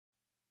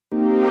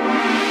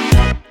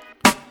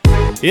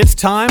It's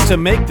time to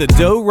make the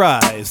dough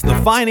rise, the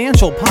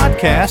financial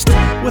podcast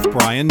with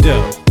Brian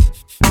Doe.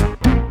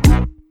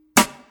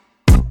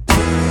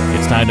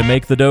 It's time to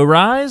make the dough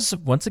rise.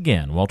 Once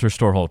again, Walter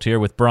Storholt here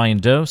with Brian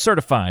Doe,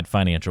 certified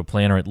financial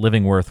planner at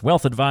Livingworth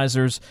Wealth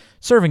Advisors,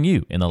 serving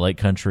you in the Lake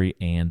Country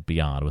and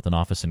beyond with an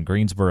office in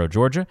Greensboro,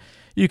 Georgia.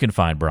 You can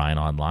find Brian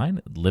online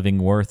at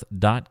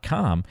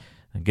livingworth.com.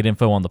 Get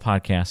info on the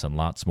podcast and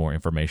lots more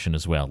information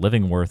as well.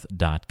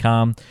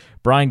 Livingworth.com.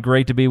 Brian,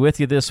 great to be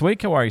with you this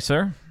week. How are you,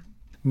 sir?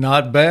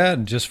 Not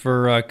bad. Just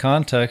for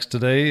context,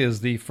 today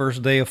is the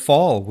first day of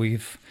fall.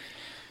 We're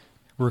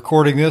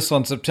recording this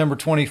on September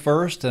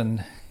 21st,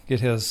 and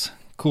it has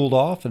cooled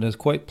off and is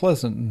quite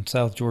pleasant in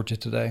South Georgia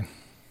today.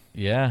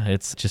 Yeah,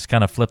 it's just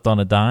kind of flipped on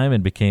a dime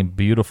and became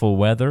beautiful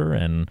weather,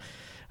 and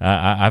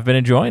I've been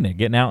enjoying it,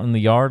 getting out in the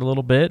yard a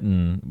little bit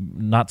and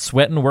not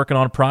sweating, working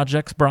on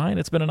projects, Brian.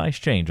 It's been a nice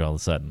change all of a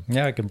sudden.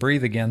 Yeah, I can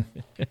breathe again.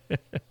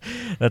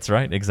 That's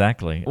right,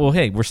 exactly. Well,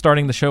 hey, we're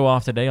starting the show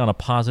off today on a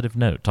positive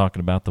note,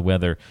 talking about the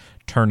weather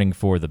turning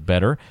for the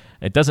better.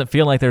 It doesn't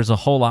feel like there's a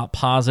whole lot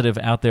positive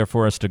out there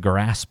for us to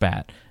grasp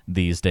at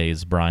these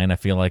days, Brian. I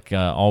feel like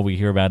all we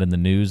hear about in the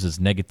news is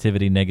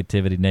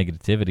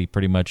negativity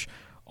pretty much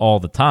all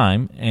the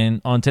time.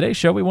 And on today's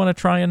show, we want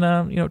to try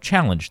and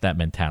challenge that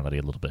mentality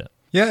a little bit.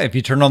 Yeah, if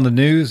you turn on the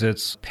news,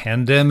 it's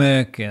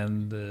pandemic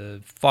and the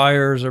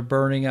fires are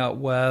burning out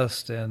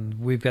west, and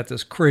we've got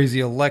this crazy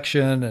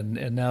election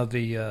and now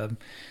the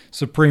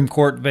Supreme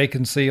Court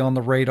vacancy on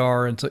the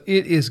radar. And so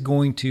it is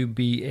going to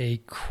be a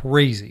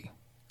crazy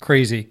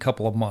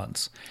couple of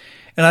months.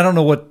 And I don't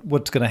know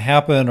what's going to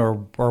happen or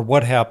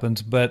what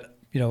happens, but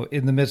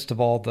in the midst of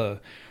all the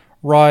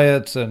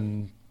riots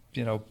and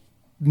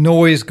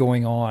noise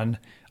going on,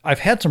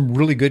 I've had some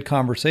really good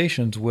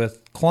conversations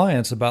with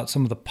clients about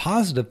some of the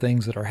positive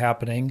things that are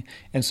happening.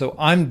 And so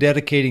I'm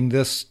dedicating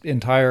this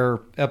entire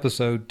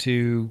episode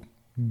to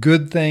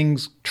good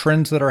things,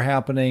 trends that are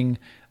happening,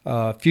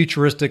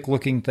 futuristic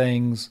looking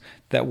things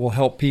that will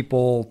help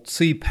people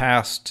see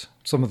past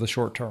some of the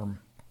short-term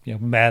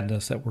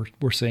madness that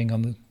we're seeing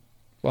on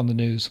the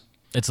news.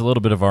 It's a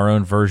little bit of our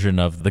own version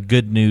of the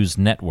Good News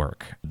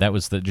Network.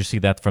 Did you see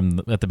that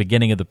at the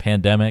beginning of the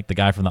pandemic? The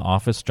guy from The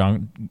Office,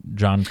 John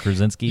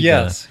Krasinski.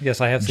 Yes,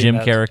 I have seen Jim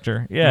that.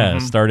 character. Yeah,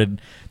 started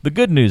the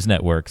Good News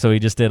Network. So he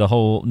just did a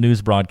whole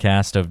news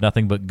broadcast of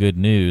nothing but good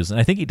news. And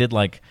I think he did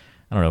 5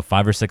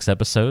 or 6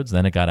 episodes.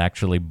 Then it got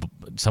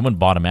someone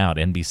bought him out,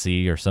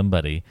 NBC or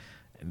somebody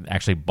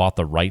actually bought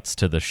the rights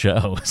to the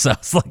show. So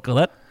it's like, well,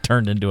 that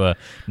turned into a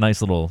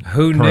nice little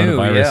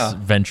coronavirus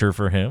venture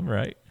for him,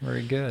 right?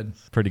 Very good.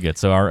 Pretty good.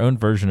 So our own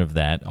version of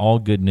that, all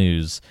good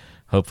news,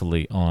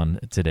 hopefully on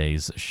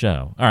today's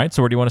show. All right,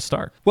 so where do you want to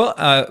start?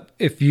 Well,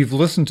 if you've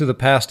listened to the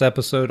past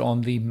episode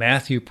on the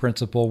Matthew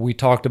Principle, we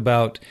talked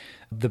about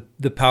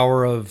the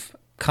power of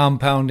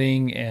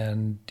compounding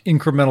and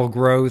incremental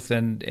growth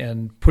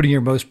and putting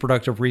your most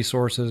productive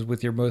resources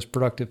with your most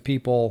productive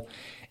people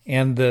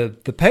and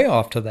the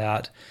payoff to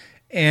that.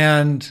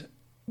 And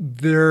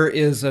there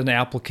is an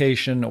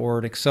application or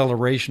an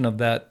acceleration of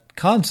that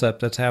concept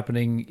that's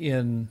happening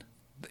in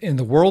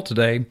the world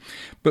today.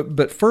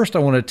 But first I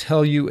want to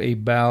tell you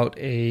about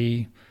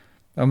I'm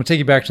going to take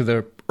you back to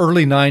the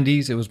early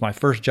 90s. It was my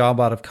first job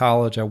out of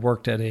college. I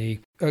worked at a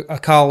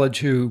college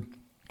who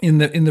in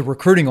the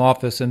recruiting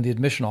office and the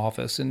admission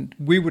office, and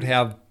we would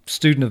have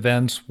student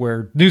events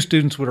where new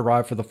students would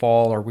arrive for the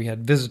fall, or we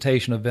had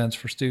visitation events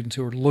for students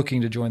who were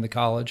looking to join the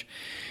college.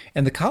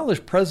 And the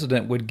college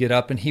president would get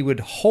up and he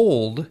would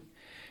hold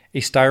a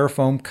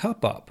styrofoam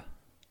cup up.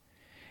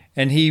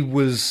 And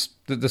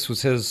this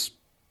was his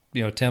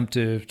attempt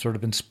to sort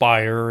of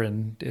inspire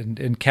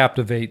and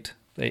captivate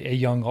a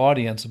young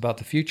audience about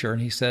the future.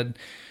 And he said,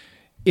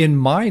 in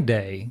my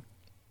day,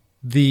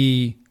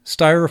 the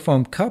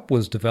styrofoam cup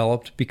was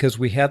developed because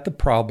we had the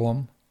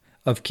problem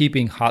of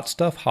keeping hot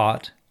stuff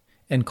hot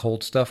and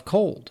cold stuff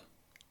cold.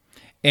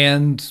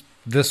 And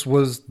this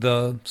was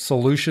the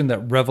solution that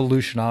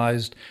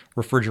revolutionized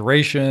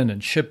refrigeration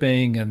and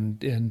shipping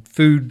and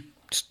food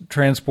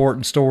transport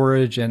and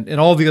storage and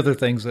all the other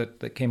things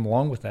that came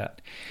along with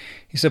that.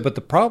 He said, but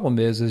the problem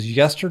is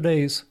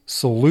yesterday's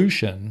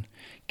solution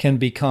can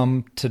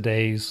become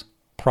today's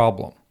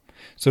problem.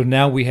 So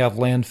now we have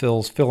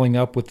landfills filling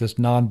up with this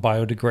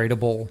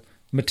non-biodegradable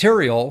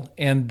material,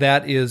 and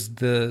that is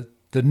the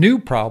new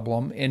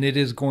problem, and it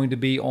is going to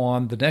be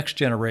on the next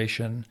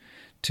generation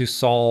to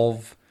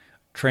solve,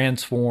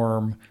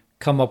 transform,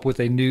 come up with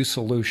a new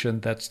solution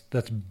that's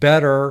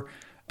better,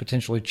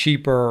 potentially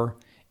cheaper,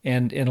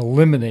 and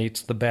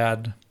eliminates the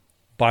bad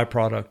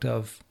byproduct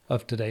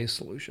of today's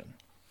solution.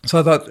 So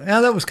I thought,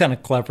 that was kind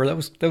of clever. That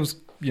was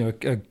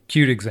a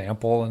cute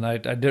example, and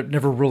it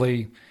never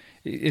really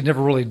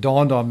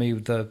dawned on me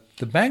the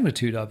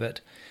magnitude of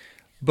it.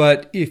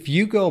 But if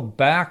you go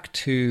back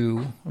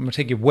to, I'm going to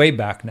take you way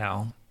back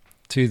now,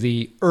 to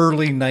the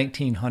early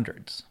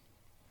 1900s.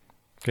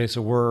 Okay,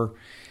 so we're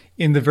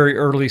in the very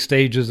early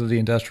stages of the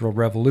Industrial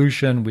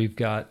Revolution. We've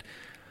got,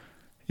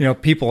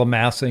 people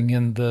amassing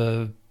in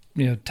the,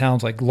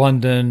 towns like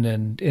London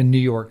and in New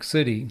York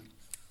City.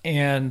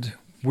 And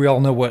we all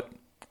know what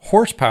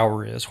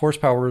horsepower is.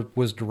 Horsepower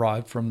was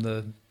derived from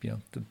the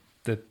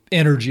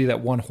energy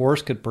that one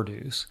horse could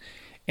produce,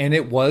 and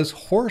it was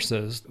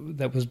horses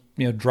that was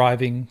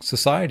driving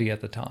society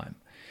at the time.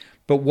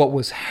 But what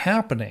was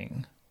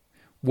happening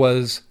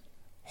was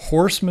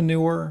horse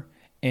manure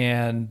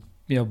and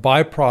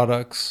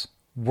byproducts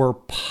were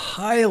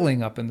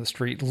piling up in the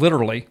street,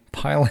 literally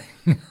piling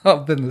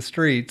up in the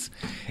streets,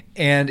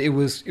 and it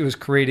was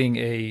creating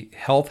a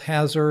health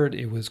hazard.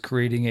 It was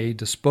creating a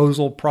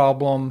disposal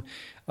problem.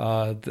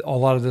 A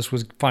lot of this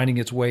was finding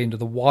its way into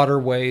the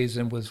waterways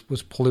and was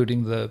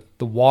polluting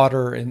the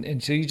water,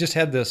 and so you just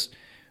had this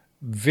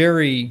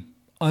very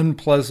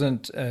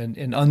unpleasant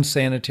and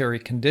unsanitary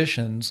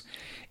conditions.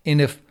 And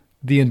if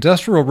the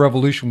Industrial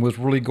Revolution was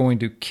really going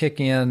to kick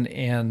in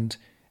and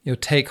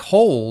take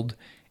hold,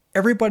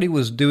 everybody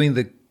was doing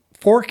the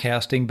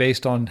forecasting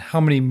based on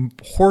how many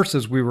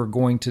horses we were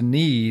going to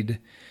need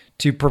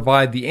to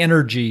provide the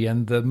energy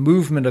and the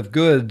movement of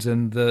goods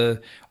and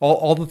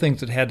all the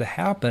things that had to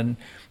happen.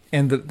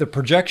 And the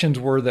projections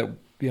were that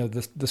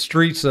the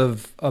streets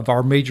of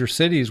our major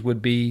cities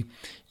would be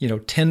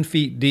 10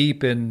 feet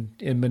deep in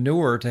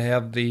manure to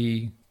have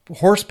the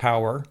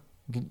horsepower,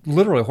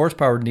 literally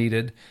horsepower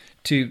needed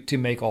to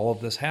make all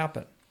of this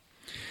happen.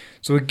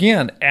 So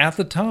again, at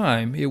the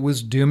time, it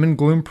was doom and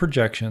gloom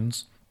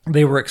projections.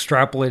 They were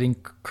extrapolating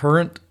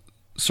current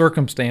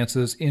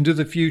circumstances into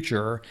the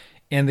future,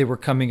 and they were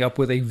coming up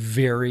with a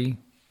very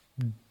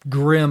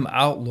grim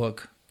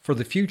outlook for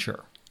the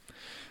future.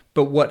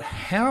 But what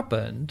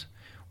happened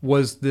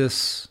was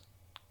this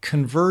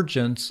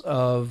convergence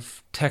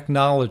of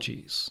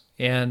technologies.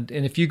 And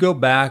if you go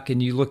back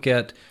and you look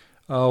at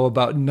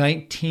about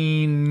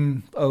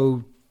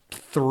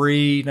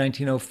 1903,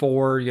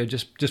 1904,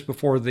 just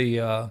before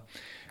the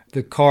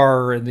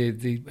car and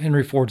the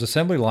Henry Ford's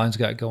assembly lines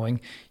got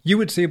going, you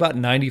would see about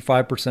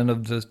 95%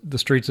 of the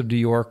streets of New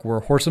York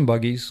were horse and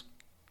buggies,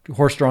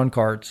 horse-drawn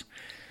carts,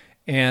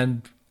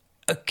 and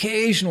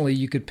occasionally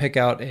you could pick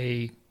out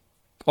a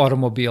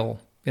automobile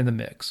in the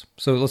mix.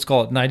 So let's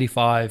call it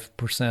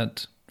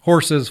 95%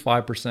 horses,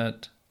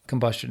 5%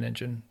 combustion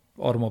engine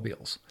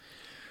automobiles.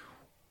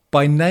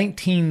 By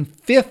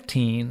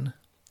 1915,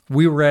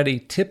 we were at a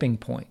tipping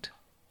point,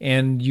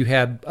 and you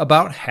had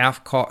about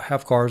half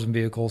cars and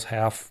vehicles,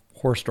 half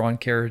horse-drawn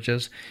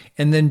carriages.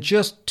 And then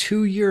just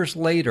 2 years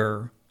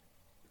later,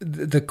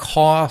 the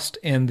cost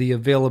and the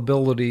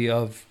availability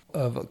of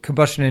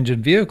combustion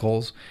engine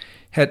vehicles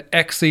had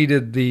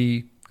exceeded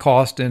the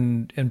cost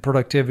and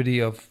productivity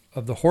of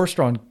the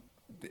horse-drawn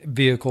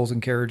vehicles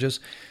and carriages,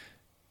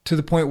 to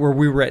the point where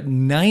we were at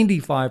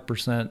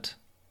 95%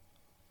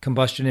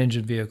 combustion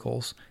engine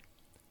vehicles,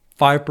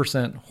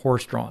 5%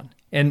 horse-drawn.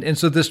 And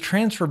so this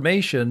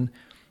transformation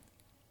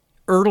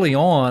early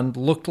on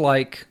looked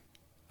like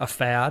a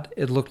fad.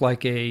 It looked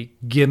like a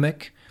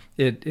gimmick.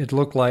 It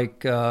looked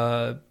like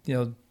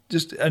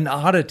just an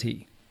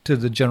oddity to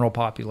the general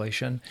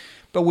population.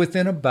 But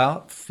within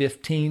about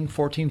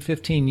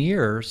 15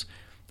 years,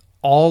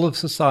 all of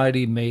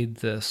society made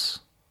this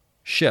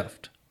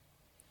shift.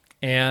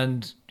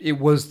 And it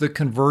was the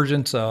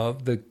convergence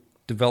of the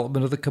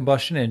development of the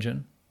combustion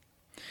engine,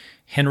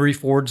 Henry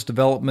Ford's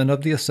development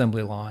of the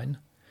assembly line,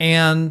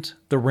 and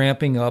the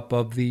ramping up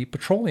of the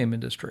petroleum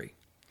industry.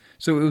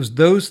 So it was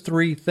those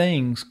three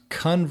things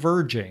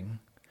converging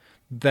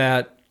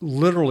that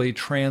literally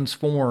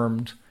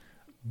transformed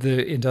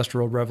the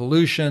Industrial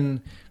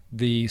Revolution,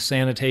 the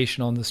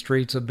sanitation on the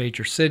streets of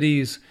major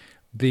cities,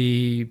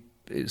 the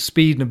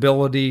speed and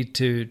ability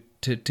to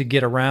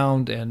get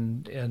around,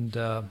 and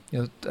I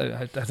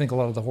think a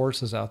lot of the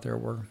horses out there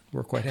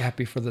were quite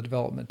happy for the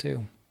development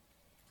too.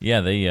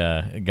 Yeah, they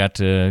got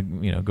to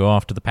go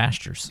off to the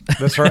pastures.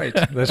 That's right.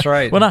 That's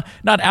right. Well,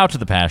 not out to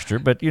the pasture,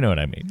 but you know what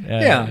I mean.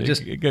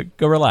 Just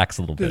go relax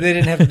a little bit. They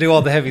didn't have to do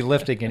all the heavy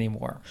lifting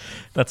anymore.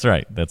 That's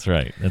right. That's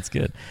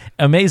good.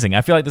 Amazing.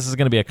 I feel like this is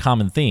going to be a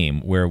common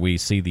theme where we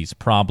see these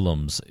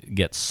problems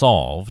get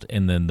solved,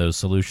 and then those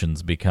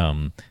solutions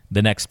become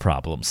the next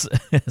problems.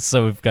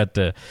 So we've got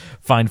to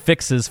find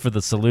fixes for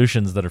the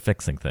solutions that are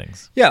fixing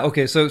things. Yeah.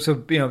 Okay. So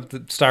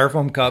the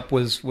styrofoam cup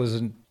was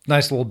a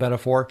nice little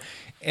metaphor.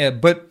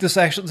 But this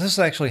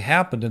actually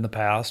happened in the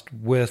past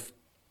with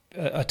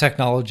a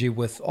technology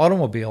with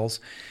automobiles.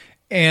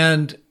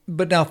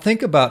 But now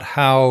think about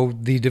how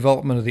the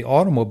development of the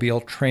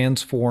automobile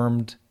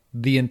transformed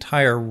the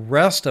entire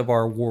rest of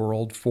our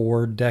world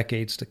for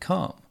decades to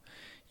come.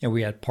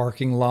 We had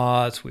parking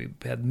lots, we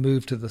had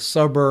moved to the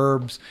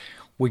suburbs,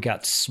 we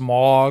got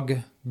smog,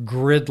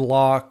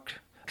 gridlocked,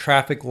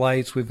 traffic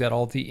lights, we've got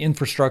all the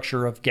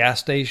infrastructure of gas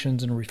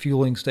stations and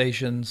refueling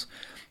stations.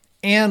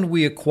 And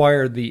we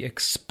acquired the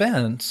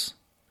expense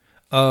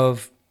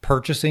of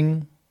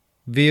purchasing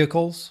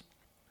vehicles.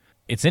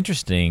 It's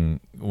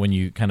interesting when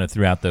you kind of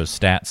threw out those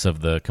stats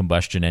of the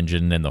combustion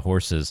engine and the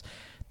horses.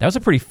 That was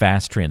a pretty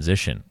fast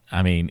transition.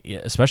 I mean,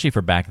 especially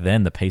for back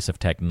then, the pace of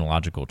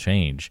technological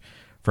change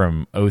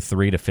from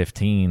 03 to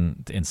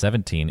 15 and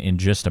 17 in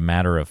just a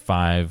matter of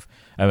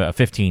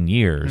 15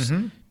 years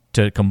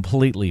to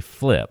completely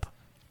flip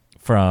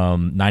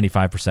from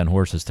 95%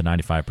 horses to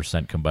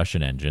 95%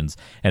 combustion engines,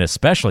 and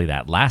especially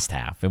that last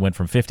half. It went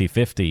from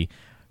 50-50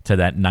 to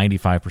that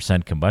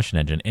 95% combustion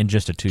engine in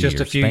just a 2 year span.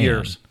 Just a few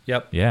years.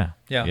 Yep.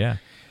 Yeah.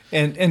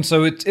 And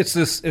so it's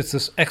this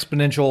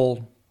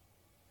exponential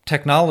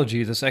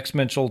technology, this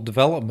exponential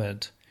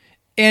development,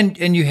 and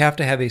you have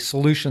to have a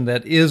solution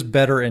that is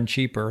better and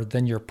cheaper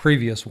than your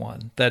previous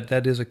one.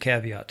 That is a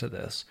caveat to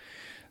this.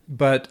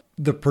 But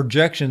the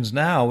projections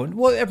now, and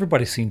well,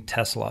 everybody's seen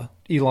Tesla,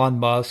 Elon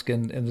Musk,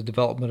 and the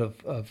development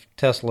of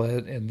Tesla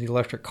and the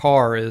electric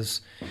car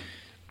is,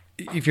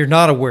 if you're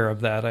not aware of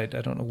that, I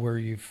don't know where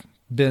you've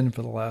been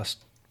for the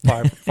last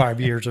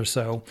five years or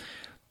so.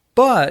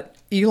 But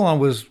Elon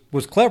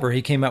was clever.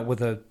 He came out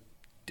with a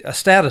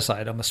status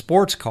item, a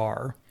sports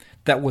car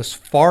that was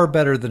far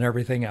better than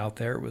everything out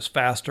there. It was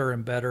faster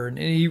and better. And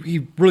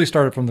he really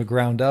started from the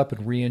ground up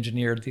and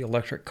re-engineered the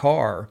electric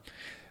car.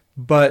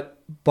 But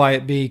by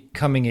it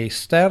becoming a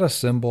status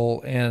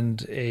symbol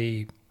and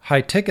a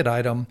high-ticket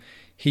item,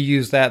 he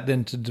used that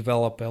then to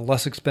develop a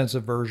less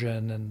expensive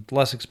version and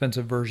less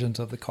expensive versions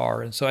of the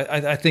car. And so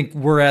I think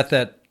we're at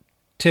that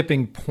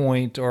tipping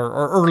point or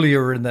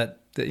earlier in that,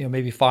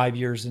 maybe 5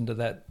 years into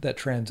that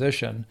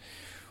transition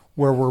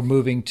where we're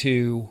moving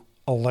to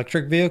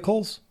electric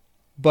vehicles.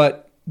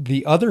 But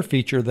the other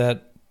feature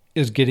that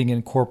is getting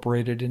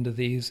incorporated into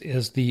these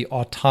is the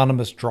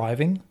autonomous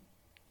driving.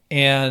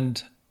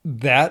 And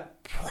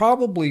that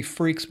probably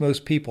freaks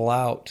most people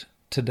out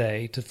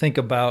today, to think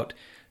about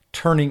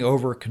turning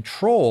over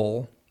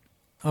control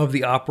of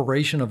the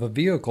operation of a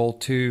vehicle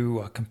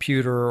to a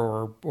computer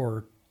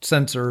or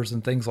sensors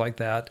and things like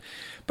that.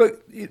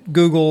 But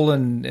Google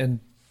and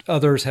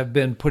others have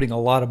been putting a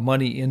lot of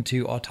money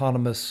into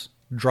autonomous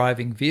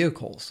driving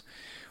vehicles.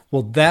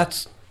 Well,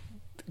 that's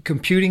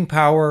computing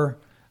power,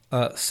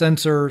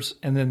 sensors,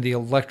 and then the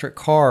electric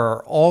car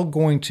are all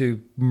going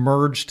to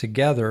merge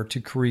together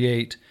to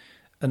create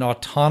an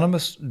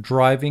autonomous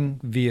driving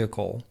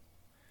vehicle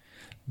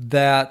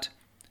that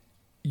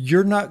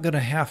you're not going to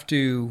have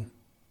to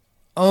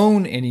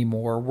own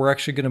anymore. We're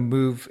actually going to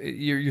move.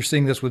 You're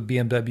seeing this with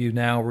BMW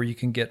now, where you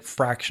can get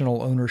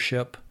fractional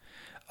ownership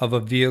of a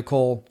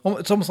vehicle.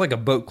 It's almost like a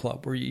boat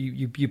club where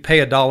you pay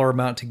a dollar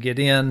amount to get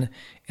in.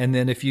 And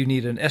then if you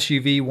need an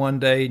SUV one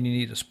day and you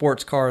need a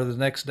sports car the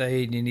next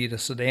day and you need a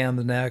sedan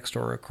the next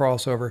or a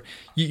crossover,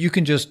 you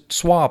can just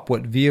swap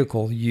what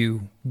vehicle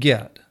you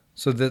get.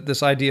 So that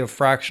this idea of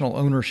fractional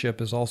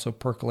ownership is also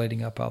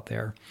percolating up out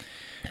there.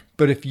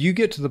 But if you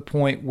get to the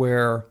point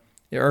where,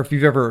 or if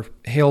you've ever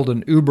hailed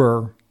an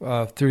Uber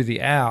through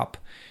the app,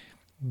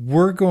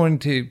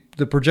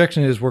 the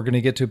projection is we're going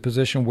to get to a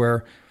position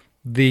where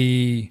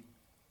the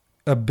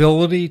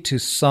ability to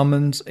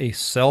summons a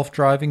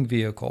self-driving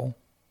vehicle,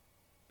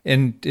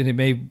 and it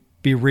may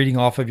be reading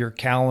off of your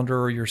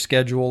calendar or your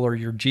schedule or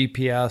your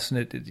GPS,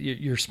 and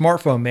your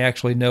smartphone may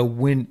actually know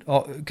when,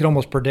 could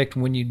almost predict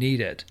when you need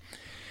it.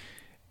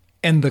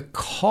 And the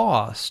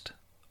cost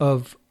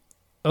of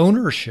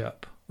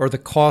ownership or the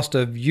cost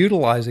of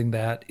utilizing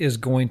that is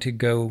going to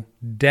go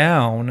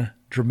down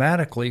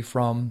dramatically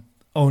from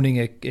owning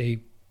a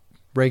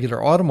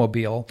regular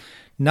automobile,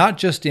 not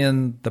just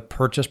in the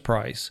purchase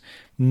price,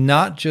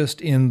 not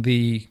just in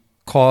the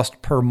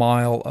cost per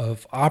mile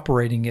of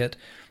operating it,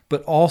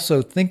 but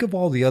also think of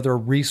all the other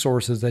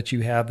resources that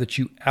you have that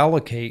you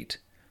allocate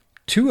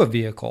to a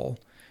vehicle.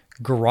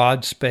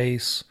 Garage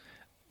space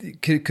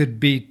could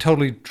be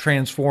totally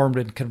transformed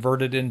and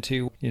converted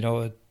into,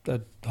 a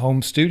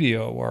home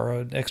studio or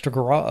an extra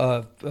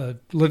garage,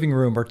 living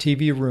room or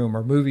TV room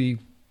or movie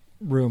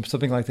room,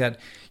 something like that.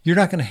 You're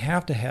not going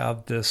to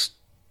have this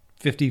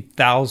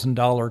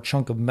 $50,000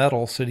 chunk of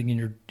metal sitting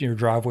in your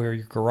driveway or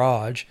your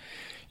garage.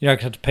 You're not going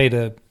to have to pay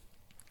to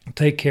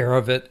take care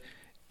of it,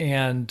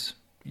 and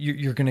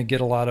you're going to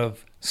get a lot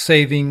of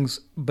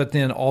savings, but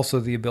then also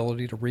the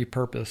ability to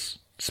repurpose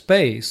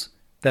space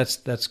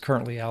that's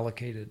currently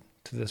allocated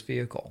to this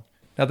vehicle.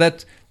 Now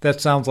that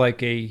sounds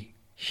like a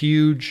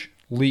huge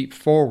leap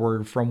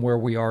forward from where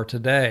we are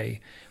today,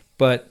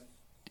 but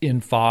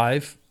in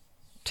 5,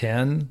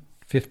 10,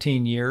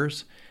 15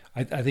 years,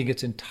 I think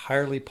it's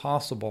entirely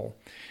possible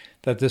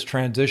that this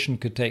transition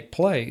could take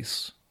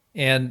place.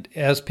 And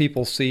as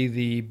people see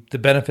the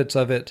benefits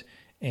of it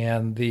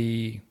and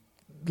the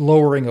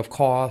lowering of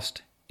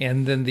cost,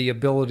 and then the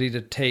ability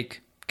to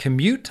take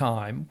commute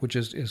time, which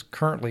is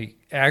currently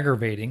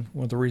aggravating,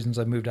 one of the reasons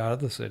I moved out of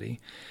the city,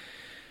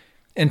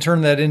 and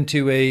turn that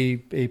into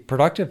a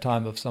productive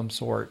time of some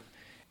sort,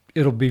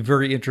 it'll be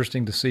very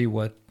interesting to see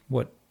what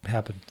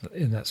happens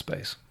in that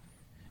space.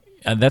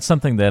 That's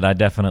something that I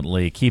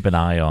definitely keep an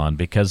eye on,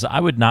 because I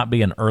would not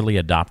be an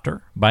early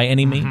adopter by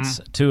any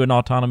means to an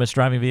autonomous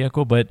driving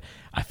vehicle, but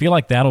I feel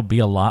like that'll be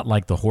a lot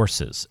like the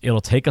horses.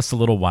 It'll take us a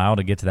little while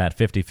to get to that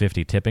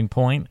 50-50 tipping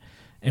point,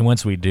 and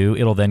once we do,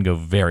 it'll then go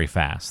very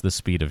fast, the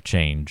speed of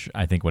change,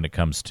 I think, when it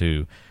comes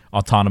to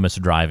autonomous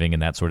driving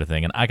and that sort of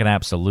thing. And I can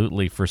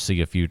absolutely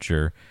foresee a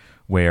future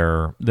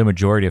where the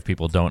majority of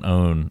people don't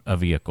own a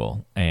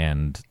vehicle,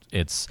 and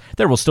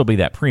there will still be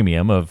that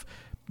premium of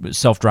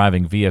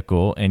self-driving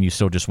vehicle and you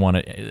still just want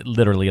it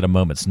literally at a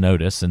moment's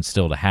notice and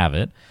still to have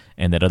it,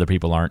 and that other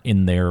people aren't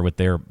in there with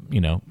their,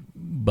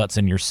 butts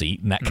in your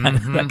seat and that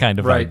kind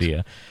of right.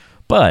 idea.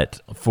 But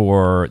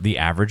for the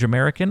average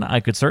American, I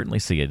could certainly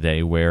see a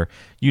day where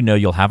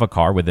you'll have a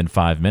car within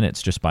 5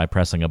 minutes just by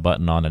pressing a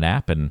button on an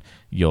app, and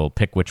you'll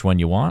pick which one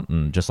you want.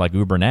 And just like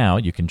Uber now,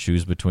 you can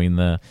choose between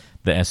the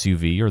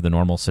SUV or the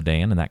normal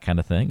sedan and that kind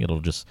of thing.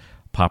 It'll just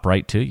pop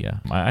right to you.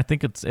 I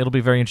think it'll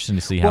be very interesting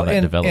to see how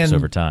that develops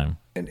over time.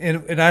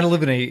 And I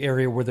live in an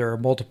area where there are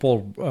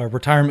multiple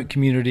retirement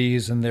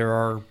communities, and there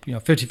are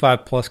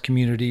 55 plus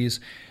communities.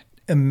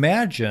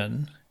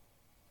 Imagine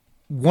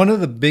one of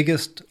the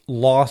biggest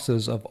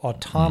losses of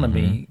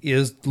autonomy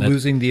is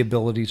losing the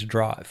ability to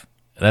drive.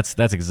 That's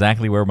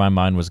exactly where my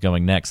mind was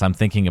going next. I'm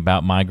thinking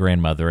about my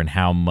grandmother and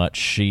how much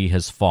she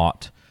has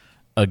fought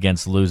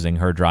against losing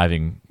her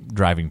driving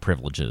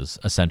privileges,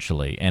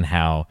 essentially, and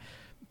how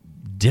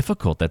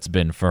difficult that's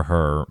been for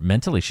her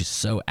mentally. She's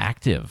so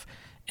active,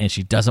 and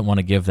she doesn't want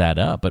to give that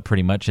up, but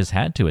pretty much has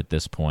had to at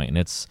this point, and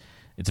it's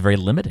very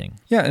limiting.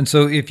 Yeah, and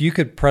so if you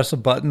could press a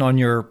button on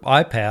your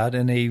iPad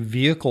and a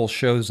vehicle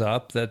shows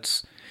up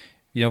that's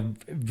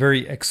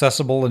very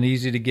accessible and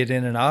easy to get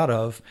in and out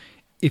of,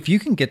 if you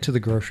can get to the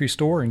grocery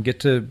store and get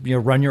to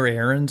run your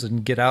errands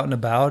and get out and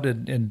about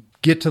and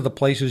get to the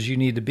places you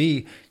need to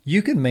be,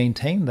 you can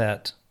maintain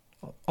that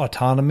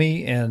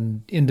autonomy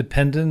and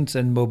independence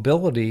and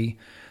mobility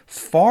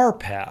far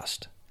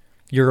past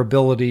your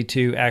ability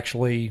to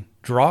actually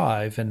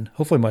drive. And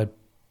hopefully my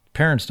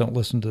parents don't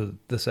listen to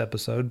this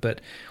episode, but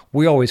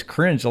we always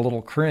cringe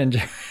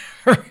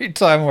every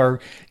time our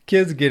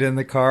kids get in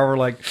the car. We're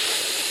like,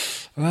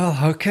 well,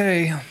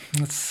 okay,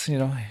 let's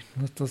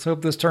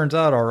hope this turns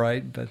out all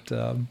right. But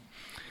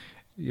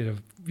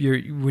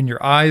when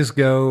your eyes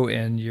go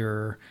and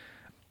your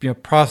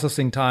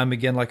processing time,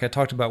 again, like I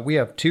talked about, we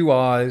have 2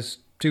 eyes,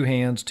 2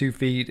 hands, 2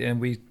 feet, and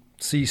we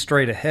see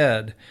straight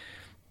ahead.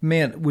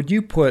 Man, would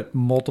you put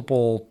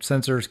multiple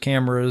sensors,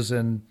 cameras,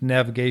 and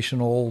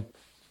navigational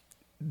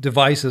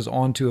devices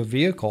onto a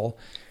vehicle?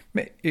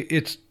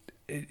 It's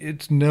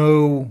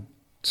no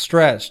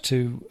stretch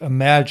to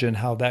imagine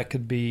how that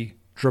could be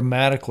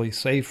dramatically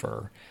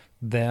safer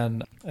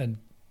than an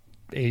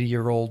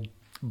 80-year-old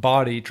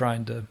body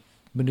trying to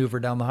maneuver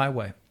down the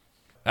highway.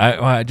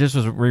 I just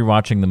was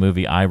rewatching the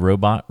movie I,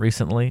 Robot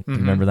recently. Do you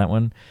remember that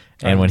one?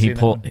 And when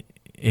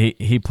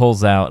he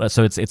pulls out,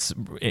 so it's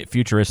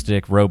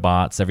futuristic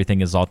robots.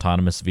 Everything is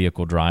autonomous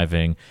vehicle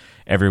driving.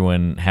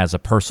 Everyone has a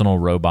personal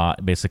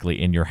robot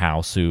basically in your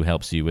house who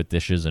helps you with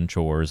dishes and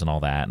chores and all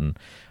that. And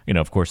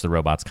of course, the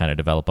robots kind of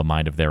develop a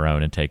mind of their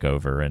own and take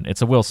over. And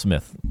it's a Will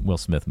Smith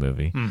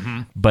movie.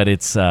 But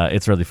it's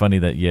really funny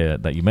that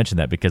you mentioned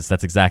that, because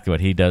that's exactly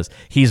what he does.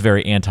 He's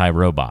very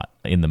anti-robot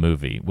in the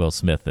movie, Will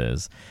Smith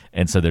is.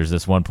 And so there's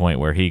this one point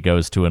where he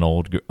goes to an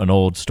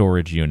old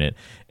storage unit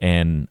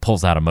and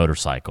pulls out a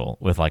motorcycle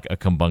with like a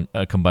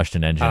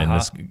combustion engine.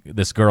 And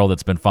this girl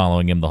that's been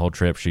following him the whole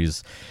trip,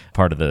 she's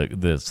part of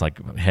this like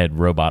head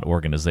robot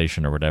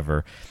organization or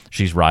whatever.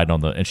 She's riding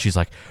on and she's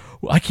like,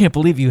 I can't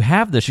believe you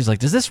have this. She's like,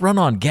 does this run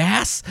on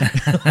gas?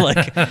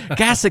 Like,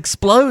 gas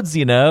explodes,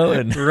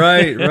 And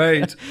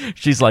Right.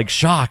 She's like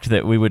shocked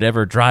that we would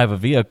ever drive a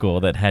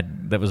vehicle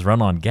that was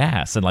run on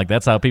gas. And like,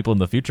 that's how people in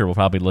the future will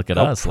probably look at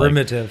us.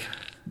 Primitive.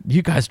 Like,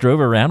 you guys drove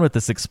around with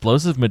this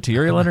explosive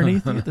material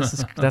underneath you?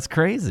 That's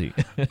crazy.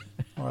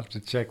 I'll have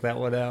to check that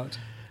one out.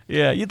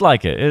 Yeah, you'd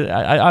like it.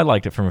 I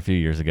liked it from a few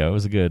years ago. It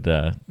was a good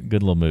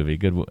little movie,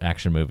 good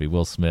action movie.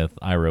 Will Smith,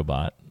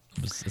 iRobot.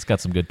 It's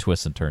got some good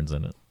twists and turns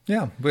in it.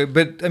 Yeah,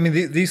 but I mean,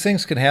 these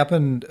things can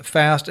happen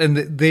fast, and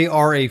they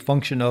are a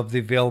function of the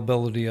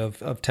availability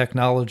of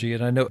technology.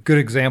 And I know a good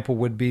example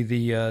would be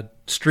the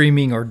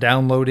streaming or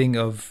downloading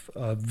of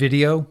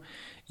video.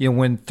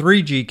 When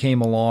 3G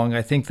came along,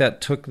 I think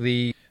that took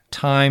the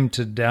time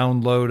to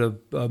download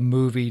a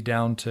movie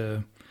down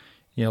to,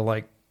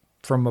 like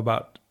from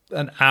about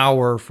an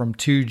hour from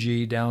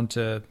 2G down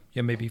to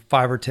maybe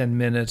 5 or 10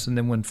 minutes. And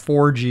then when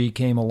 4G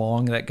came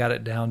along, that got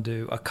it down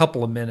to a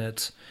couple of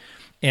minutes.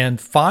 And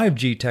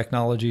 5G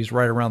technology is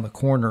right around the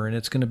corner, and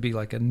it's going to be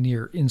like a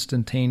near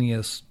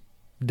instantaneous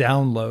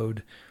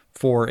download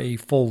for a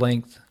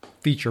full-length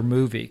feature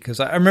movie. Because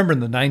I remember in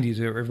the 90s,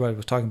 everybody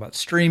was talking about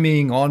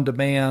streaming, on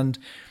demand,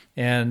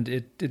 and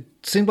it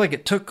seemed like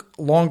it took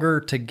longer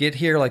to get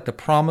here. Like the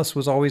promise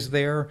was always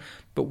there.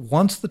 But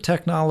once the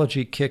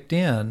technology kicked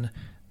in,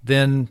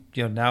 then,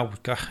 now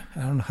we've got,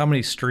 I don't know how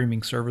many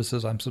streaming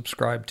services I'm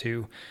subscribed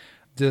to,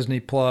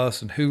 Disney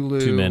Plus and Hulu.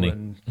 Too many.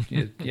 And,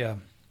 yeah.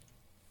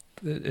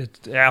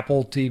 It's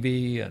Apple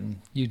TV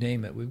and you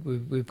name it.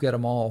 We've got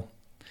them all.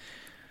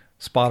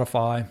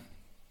 Spotify.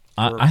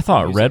 I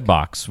thought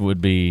Redbox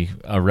would be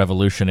a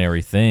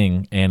revolutionary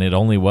thing, and it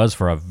only was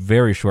for a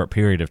very short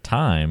period of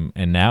time.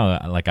 And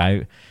now, like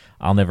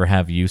I'll never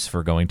have use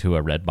for going to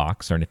a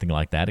Redbox or anything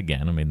like that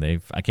again. I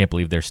mean, I can't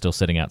believe they're still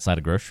sitting outside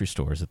of grocery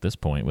stores at this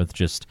point with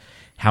just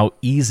how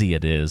easy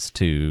it is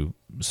to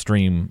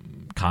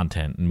stream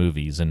content and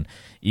movies. And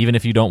even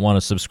if you don't want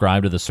to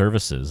subscribe to the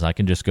services, I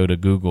can just go to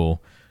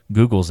Google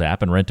Google's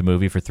app and rent a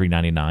movie for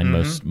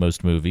 $3.99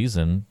 most movies,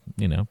 and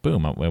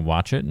boom, I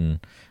watch it, and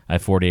I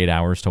have 48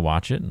 hours to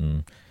watch it,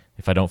 and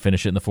if I don't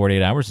finish it in the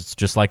 48 hours, it's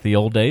just like the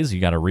old days. You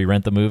got to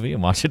re-rent the movie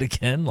and watch it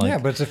again.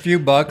 But it's a few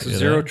bucks,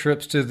 zero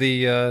trips to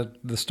the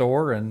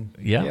store, and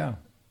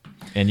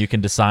and you can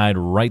decide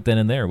right then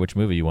and there which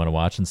movie you want to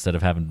watch instead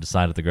of having to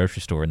decide at the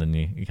grocery store, and then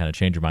you kind of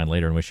change your mind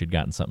later and wish you'd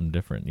gotten something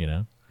different.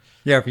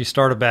 Yeah, if you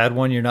start a bad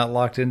one, you're not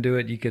locked into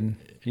it. You can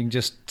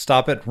just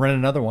stop it, rent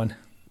another one.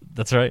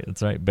 That's right.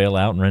 Bail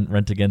out and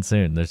rent again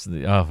soon.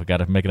 We got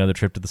to make another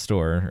trip to the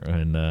store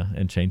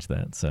and change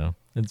that. So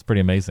it's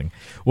pretty amazing.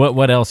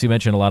 What else? You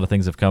mentioned a lot of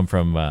things have come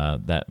from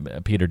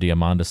that Peter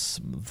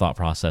Diamandis thought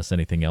process.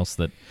 Anything else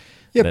that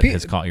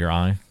has caught your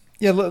eye?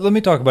 Yeah, let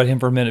me talk about him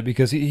for a minute,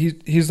 because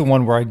he's the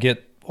one where I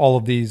get all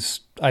of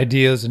these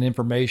ideas and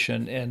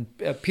information. And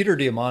Peter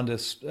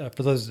Diamandis,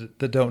 for those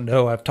that don't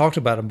know, I've talked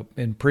about him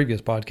in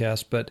previous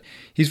podcasts, but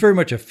he's very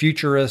much a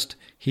futurist.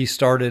 He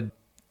started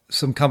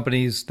some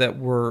companies that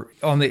were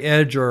on the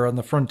edge or on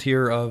the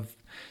frontier of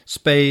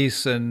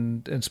space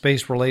and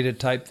space-related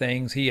type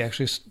things. He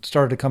actually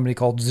started a company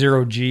called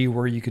Zero G,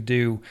 where you could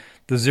do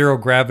the zero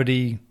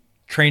gravity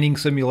training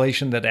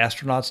simulation that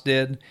astronauts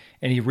did,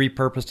 and he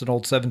repurposed an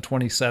old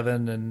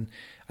 727, and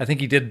I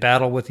think he did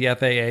battle with the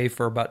FAA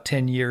for about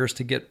 10 years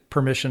to get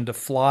permission to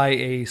fly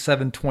a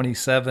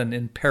 727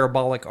 in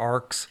parabolic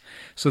arcs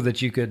so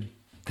that you could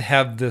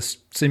have this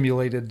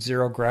simulated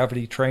zero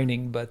gravity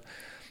training. But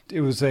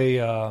it was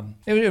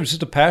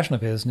just a passion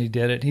of his, and he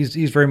did it.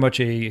 He's very much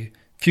a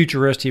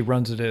futurist. He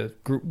runs it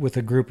with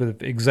a group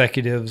of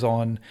executives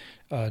on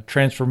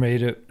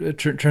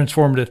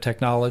transformative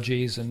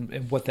technologies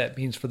and what that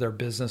means for their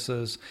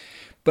businesses.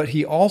 But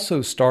he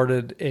also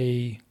started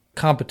a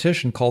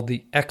competition called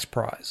the X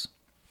Prize,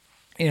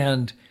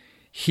 and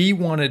he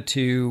wanted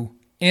to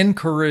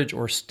encourage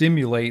or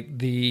stimulate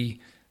the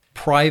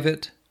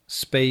private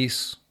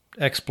space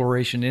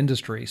exploration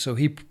industry. So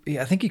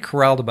I think he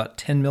corralled about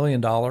 $10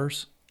 million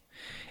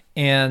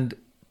and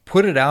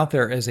put it out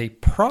there as a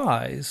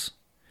prize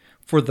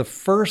for the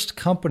first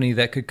company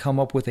that could come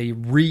up with a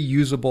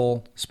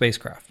reusable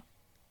spacecraft.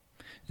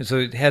 And so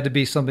it had to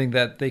be something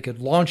that they could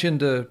launch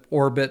into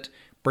orbit,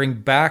 bring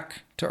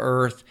back to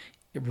Earth,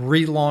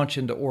 relaunch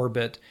into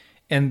orbit.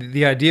 And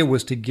the idea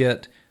was to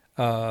get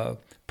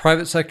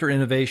private sector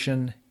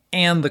innovation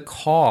and the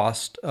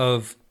cost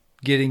of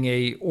getting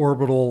a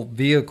orbital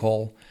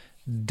vehicle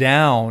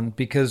down,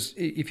 because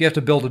if you have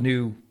to build a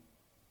new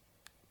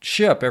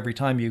ship every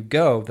time you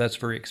go, that's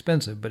very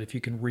expensive. But if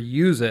you can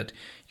reuse it,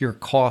 your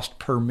cost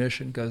per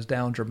mission goes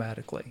down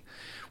dramatically.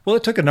 Well,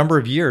 it took a number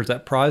of years,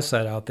 that prize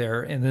sat out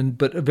there,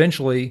 but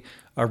eventually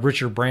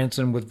Richard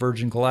Branson with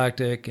Virgin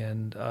Galactic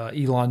and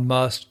Elon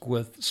Musk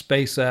with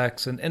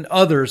SpaceX and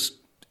others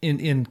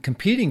in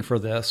competing for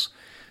this,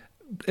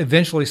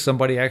 eventually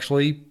somebody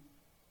actually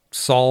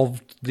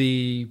solved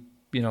the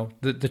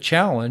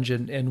challenge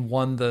and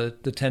won the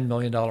 $10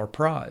 million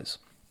prize.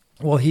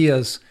 Well, he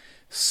has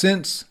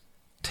since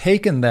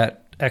taken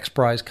that X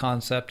Prize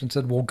concept and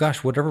said, well,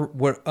 gosh, what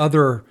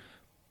other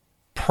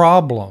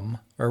problem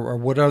or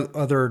what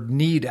other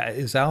need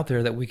is out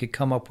there that we could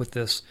come up with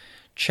this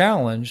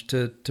challenge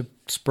to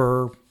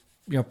spur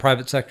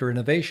private sector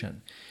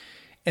innovation.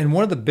 And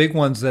one of the big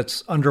ones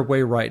that's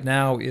underway right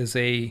now is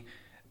the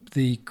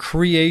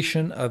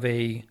creation of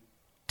a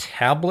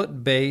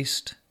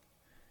tablet-based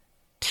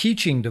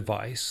teaching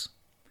device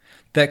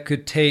that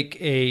could take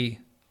a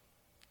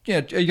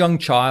young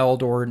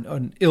child or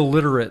an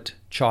illiterate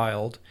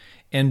child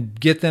and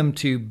get them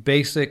to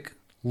basic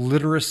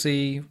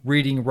literacy,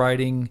 reading,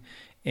 writing,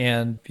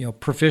 and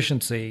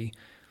proficiency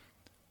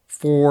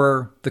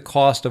for the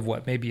cost of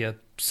maybe a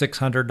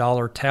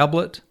 $600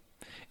 tablet,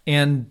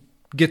 and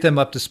get them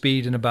up to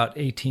speed in about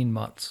 18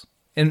 months.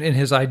 And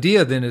his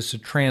idea then is to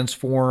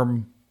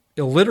transform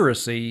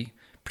illiteracy,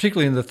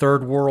 particularly in the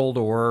third world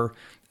or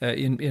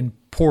in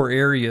poor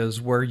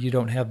areas where you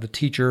don't have the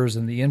teachers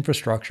and the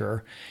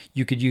infrastructure.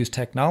 You could use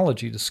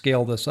technology to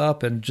scale this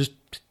up and just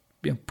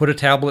put a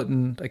tablet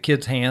in a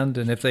kid's hand,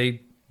 and if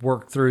they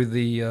work through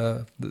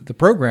the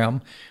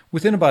program,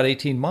 within about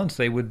 18 months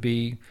they would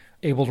be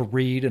able to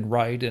read and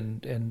write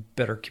and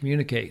better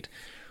communicate.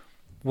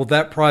 Well,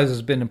 that prize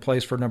has been in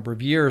place for a number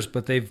of years,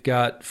 but they've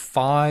got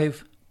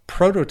 5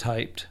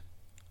 prototyped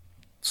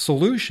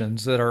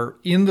solutions that are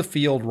in the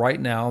field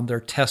right now. They're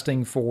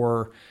testing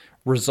for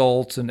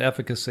results and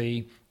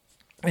efficacy,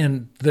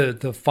 and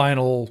the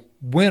final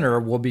winner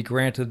will be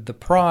granted the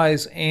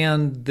prize,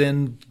 and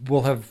then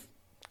we'll have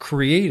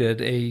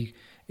created a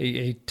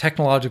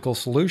technological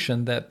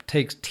solution that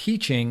takes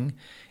teaching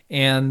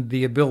and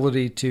the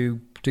ability to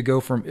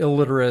go from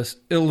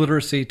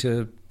illiteracy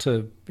to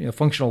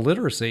functional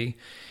literacy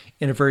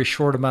in a very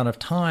short amount of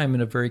time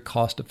in a very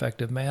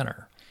cost-effective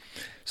manner.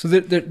 So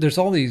there's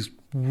all these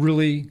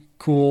really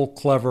cool,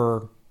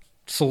 clever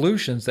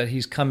solutions that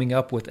he's coming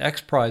up with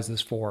X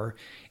Prizes for.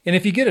 And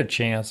if you get a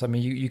chance, I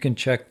mean, you can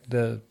check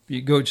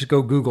just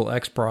go Google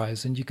X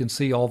Prize, and you can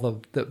see all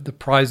the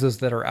prizes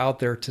that are out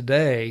there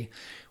today.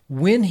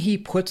 When he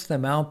puts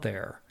them out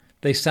there,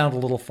 they sound a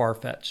little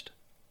far-fetched.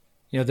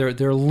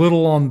 They're a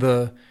little on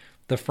the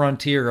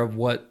frontier of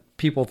what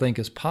people think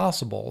is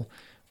possible,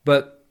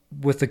 but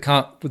with the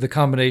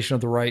combination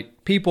of the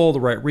right people, the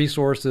right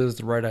resources,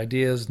 the right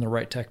ideas, and the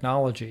right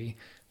technology,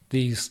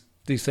 these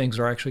things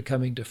are actually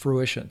coming to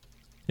fruition.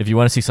 If you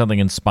want to see something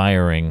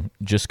inspiring,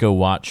 just go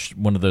watch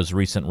one of those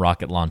recent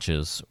rocket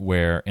launches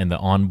where in the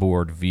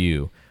onboard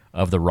view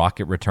of the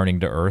rocket returning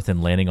to Earth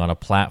and landing on a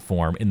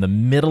platform in the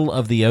middle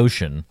of the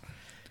ocean,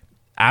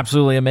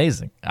 absolutely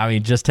amazing. I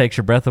mean, just takes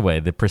your breath away.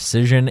 The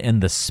precision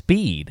and the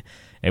speed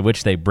at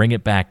which they bring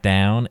it back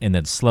down and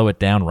then slow it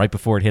down right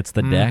before it hits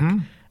the deck.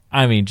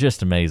 I mean,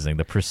 just amazing.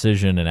 The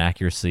precision and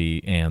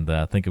accuracy and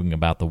thinking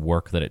about the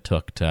work that it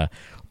took to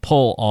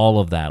pull all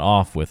of that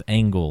off with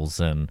angles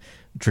and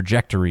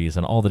trajectories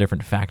and all the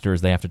different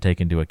factors they have to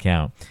take into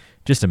account.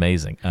 Just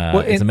amazing.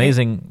 It's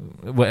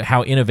amazing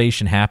how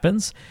innovation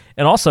happens,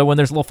 and also when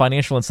there's a little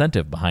financial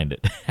incentive behind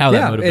it, how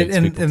that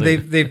motivates people. And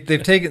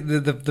they've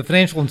taken the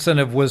financial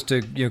incentive was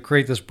to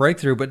create this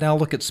breakthrough, but now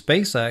look at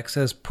SpaceX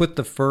has put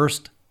the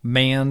first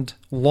manned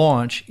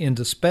launch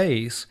into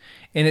space,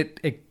 and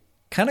it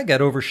kind of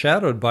got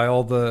overshadowed by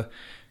all the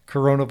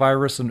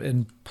coronavirus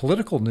and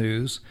political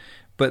news.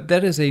 But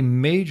that is a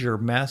major,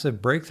 massive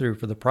breakthrough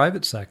for the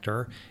private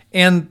sector.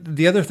 And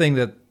the other thing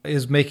that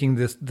is making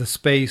the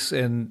space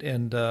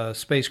and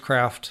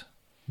spacecraft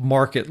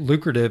market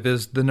lucrative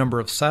is the number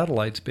of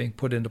satellites being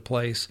put into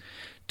place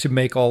to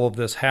make all of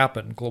this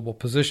happen. Global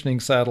positioning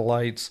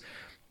satellites,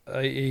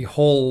 a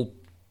whole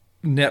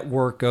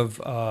network of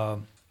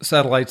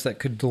satellites that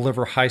could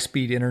deliver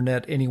high-speed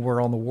internet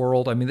anywhere on the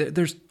world. I mean,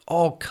 there's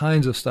all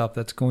kinds of stuff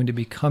that's going to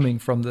be coming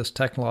from this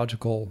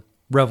technological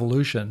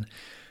revolution.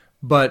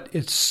 But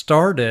it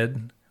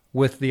started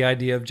with the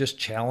idea of just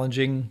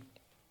challenging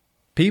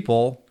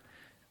people,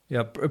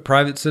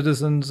 private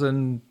citizens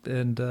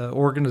and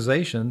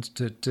organizations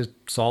to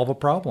solve a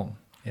problem.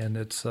 And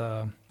it's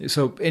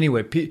so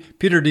anyway,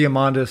 Peter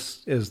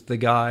Diamandis is the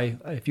guy.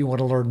 If you want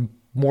to learn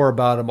more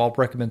about him, I'll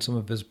recommend some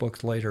of his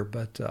books later.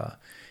 But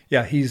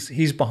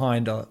he's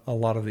behind a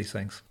lot of these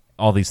things.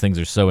 All these things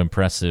are so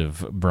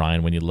impressive,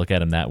 Brian, when you look at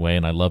them that way,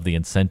 and I love the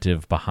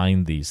incentive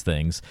behind these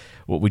things.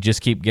 Well, we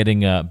just keep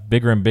getting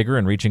bigger and bigger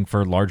and reaching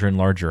for larger and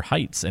larger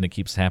heights, and it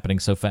keeps happening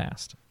so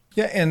fast.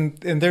 Yeah, and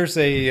there's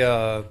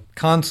a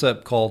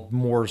concept called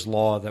Moore's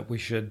Law that we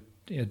should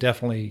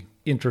definitely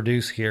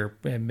introduce here,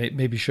 and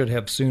maybe should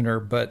have sooner.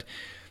 But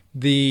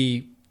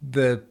the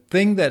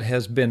thing that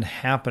has been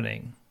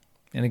happening,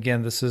 and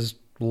again, this is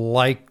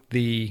like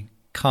the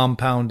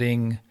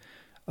compounding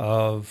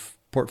of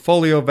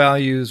portfolio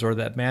values or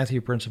that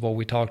Matthew principle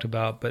we talked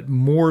about, but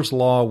Moore's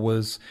Law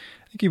was,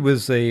 I think he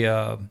was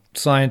a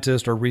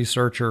scientist or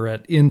researcher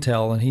at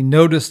Intel, and he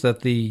noticed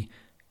that the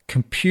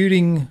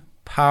computing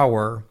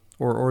power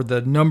or the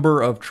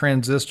number of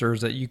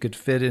transistors that you could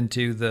fit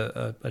into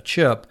a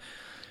chip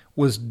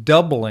was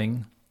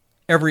doubling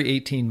every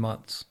 18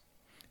 months.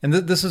 And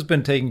this has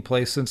been taking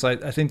place since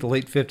I think the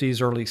late 50s,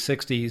 early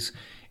 60s,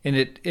 and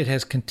it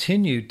has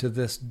continued to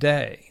this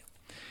day.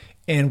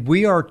 And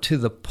we are to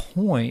the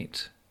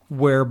point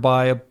where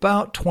by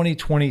about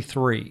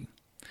 2023,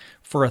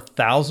 for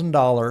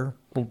 $1,000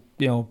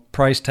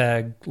 price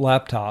tag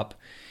laptop,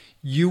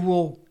 you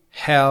will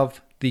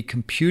have the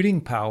computing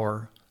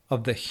power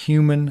of the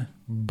human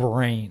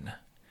brain.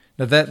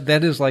 Now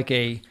that is like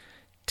a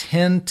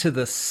 10 to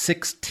the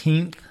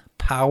 16th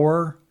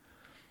power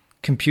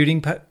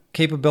computing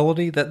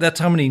capability.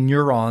 That's how many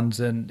neurons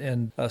and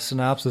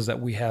synapses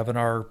that we have in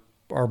our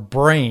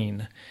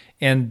brain.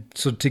 And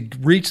so to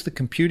reach the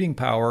computing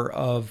power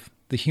of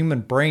the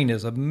human brain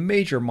is a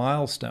major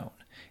milestone.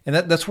 And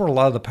that's where a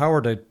lot of the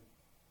power to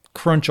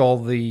crunch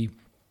all the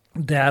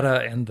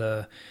data and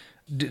to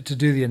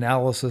do the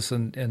analysis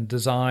and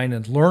design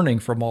and learning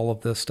from all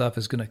of this stuff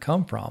is going to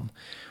come from.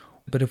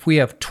 But if we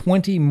have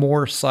 20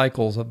 more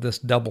cycles of this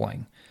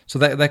doubling, so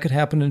that could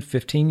happen in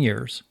 15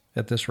 years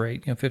at this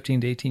rate,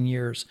 15 to 18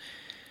 years,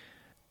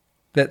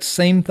 that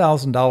same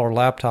 $1,000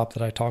 laptop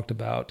that I talked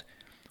about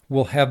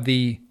will have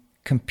the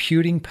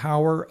computing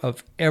power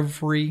of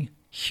every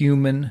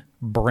human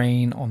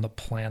brain on the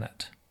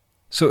planet.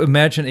 So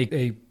imagine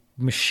a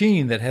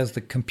machine that has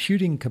the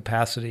computing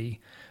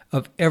capacity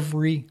of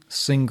every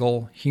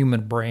single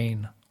human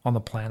brain on the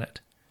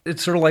planet.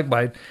 It's sort of like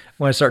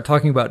when I start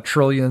talking about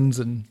trillions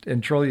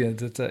and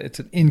trillions, it's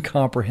an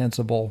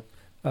incomprehensible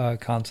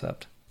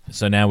concept.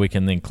 So now we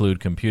can include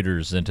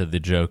computers into the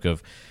joke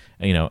of,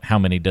 how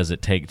many does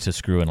it take to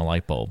screw in a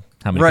light bulb?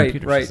 How many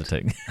computers does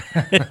it take?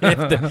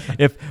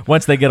 if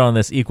once they get on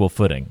this equal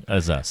footing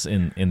as us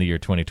in the year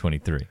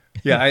 2023.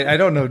 Yeah, I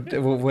don't know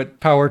what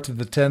power to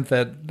the 10th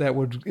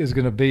that is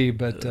going to be,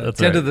 but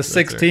 10 to the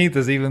 16th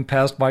is even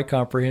past my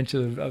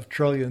comprehension of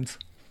trillions.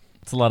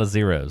 It's a lot of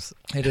zeros.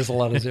 It is a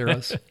lot of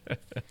zeros.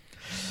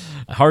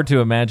 Hard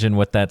to imagine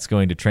what that's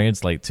going to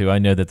translate to. I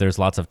know that there's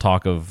lots of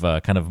talk of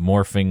kind of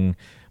morphing,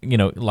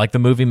 like the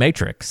movie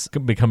Matrix,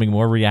 becoming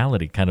more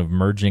reality, kind of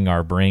merging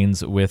our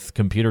brains with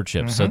computer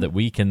chips so that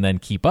we can then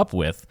keep up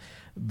with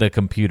the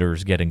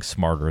computers getting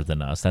smarter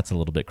than us. That's a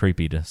little bit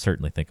creepy to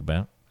certainly think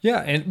about.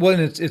 Yeah, and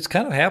it's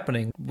kind of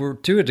happening. We're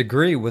to a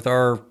degree with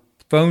our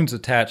phones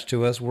attached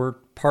to us. We're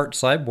part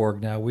cyborg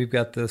now. We've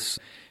got this,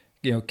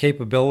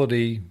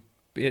 capability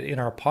in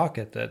our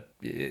pocket that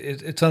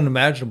it's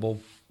unimaginable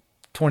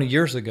 20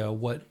 years ago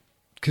what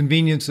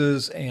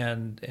conveniences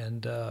and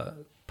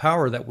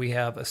power that we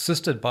have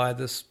assisted by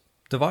this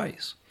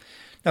device.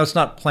 Now, it's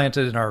not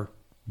planted in our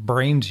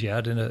brains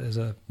yet as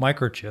a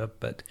microchip,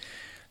 but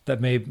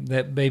that may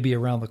be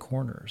around the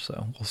corner.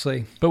 So we'll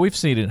see. But we've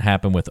seen it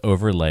happen with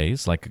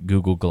overlays like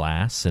Google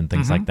Glass and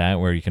things like that,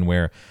 where you can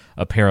wear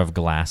a pair of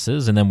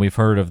glasses. And then we've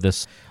heard of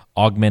this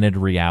augmented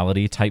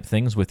reality type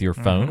things with your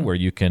phone, where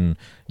you can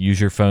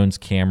use your phone's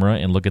camera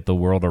and look at the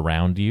world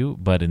around you,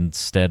 but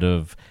instead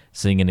of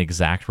seeing an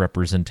exact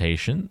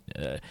representation,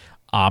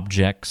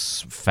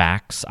 objects,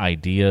 facts,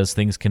 ideas,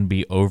 things can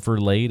be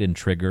overlaid and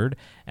triggered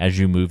as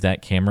you move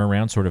that camera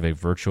around, sort of a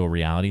virtual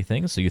reality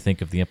thing. So you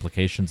think of the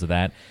implications of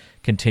that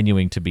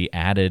continuing to be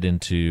added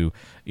into,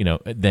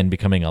 then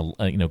becoming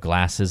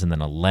glasses and then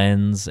a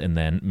lens and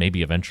then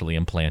maybe eventually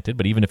implanted.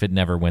 But even if it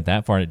never went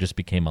that far and it just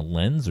became a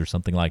lens or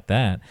something like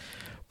that,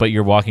 but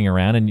you're walking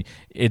around and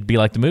it'd be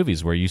like the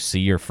movies where you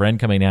see your friend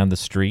coming down the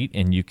street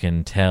and you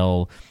can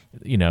tell,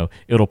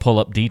 it'll pull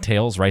up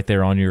details right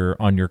there on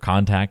your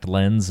contact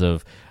lens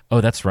of, oh,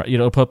 that's right.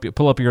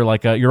 Pull up your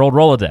your old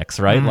Rolodex,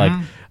 right? Like,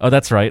 oh,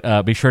 that's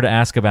right. Be sure to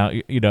ask about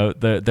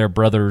their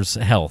brother's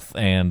health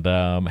and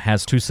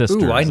has two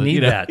sisters. Ooh, I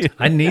need that.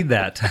 I need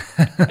that.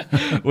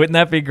 Wouldn't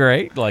that be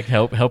great? Like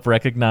help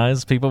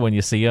recognize people when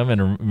you see them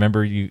and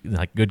remember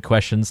good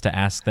questions to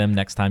ask them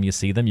next time you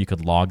see them. You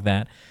could log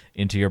that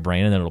into your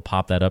brain and then it'll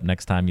pop that up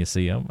next time you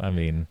see them. I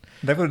mean,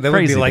 that would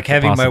be like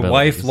having my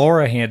wife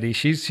Laura handy.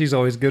 She's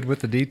always good with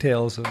the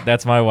details.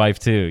 That's my wife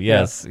too.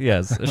 Yes.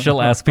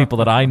 She'll ask people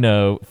that I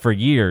know for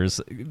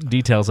years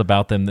details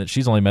about them that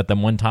she's only met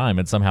them one time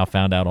and somehow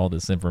found out all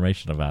this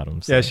information about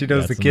them. So yeah, she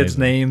knows the kids'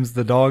 names,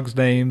 the dogs'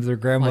 names, their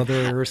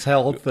grandmother's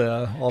health,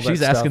 all that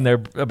She's stuff. asking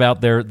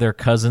about their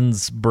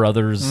cousin's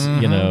brother's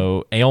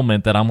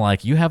ailment that I'm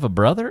like, you have a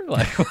brother?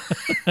 Like,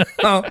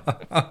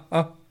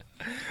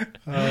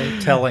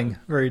 telling,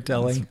 very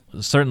telling.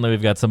 Certainly,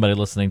 we've got somebody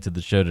listening to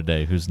the show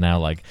today who's now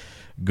like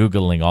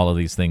Googling all of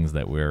these things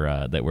that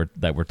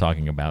we're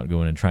talking about,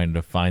 going and trying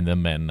to find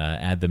them and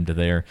add them to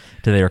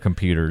their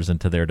computers and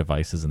to their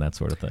devices and that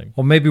sort of thing.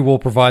 Well, maybe we'll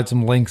provide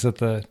some links at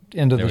the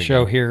end of the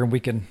show here, and we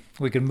can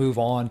move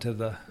on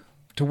to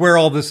where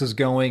all this is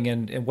going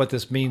and what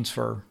this means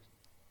for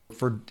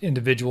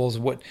individuals,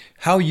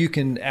 how you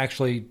can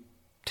actually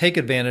take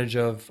advantage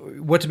of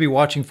what to be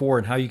watching for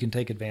and how you can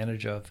take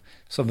advantage of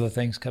some of the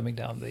things coming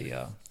down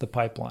the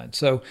pipeline.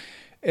 So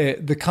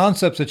the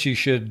concepts that you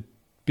should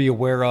be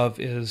aware of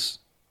is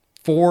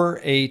for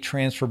a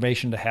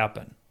transformation to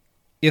happen,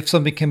 if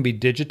something can be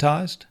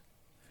digitized,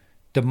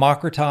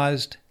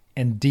 democratized,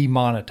 and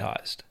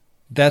demonetized.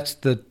 That's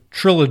the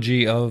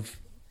trilogy of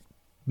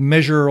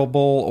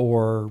measurable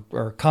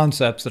or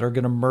concepts that are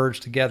going to merge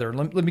together.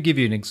 Let me give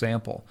you an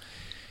example.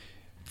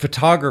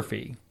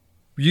 Photography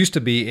used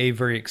to be a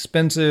very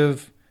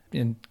expensive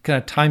and kind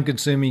of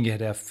time-consuming. You had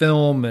to have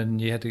film,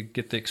 and you had to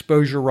get the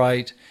exposure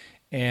right,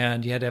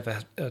 and you had to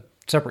have a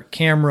separate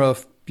camera,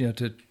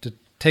 to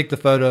take the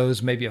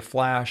photos, maybe a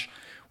flash.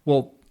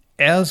 Well,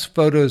 as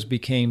photos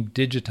became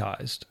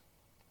digitized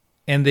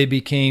and they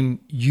became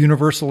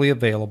universally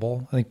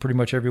available, I think pretty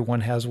much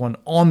everyone has one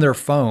on their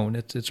phone.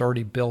 It's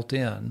already built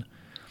in.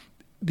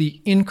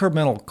 The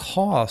incremental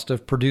cost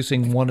of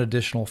producing one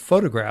additional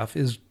photograph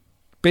is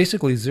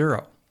basically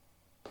zero.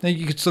 Now,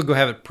 you could still go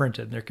have it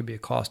printed, and there could be a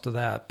cost to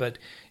that, but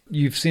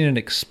you've seen an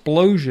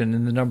explosion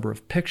in the number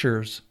of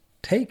pictures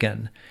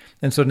taken.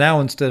 And so now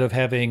instead of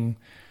having,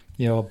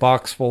 a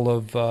box full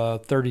of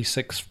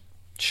 36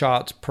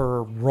 shots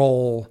per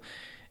roll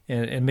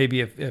and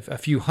maybe a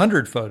few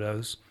hundred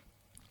photos,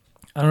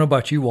 I don't know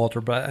about you, Walter,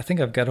 but I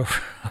think I've got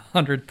over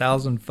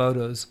 100,000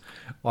 photos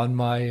on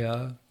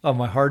my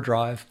hard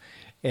drive.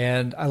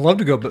 And I love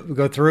to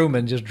go through them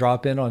and just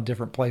drop in on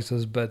different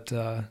places, but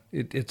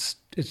it's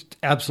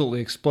absolutely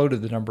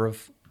exploded the number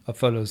of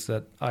photos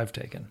that I've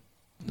taken.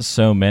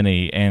 So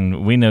many,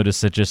 and we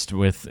notice it just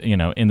with,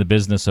 in the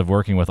business of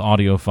working with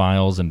audio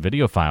files and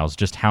video files,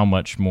 just how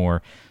much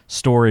more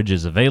storage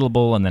is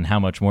available and then how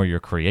much more you're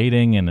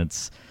creating, and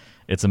it's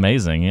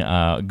amazing.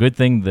 Good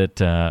thing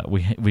that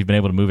we've been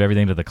able to move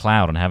everything to the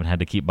cloud and haven't had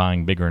to keep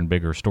buying bigger and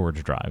bigger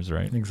storage drives,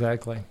 right?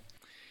 Exactly.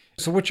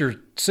 So what you're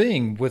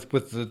seeing with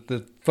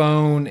the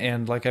phone,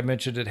 and like I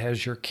mentioned, it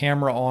has your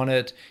camera on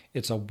it.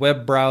 It's a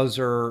web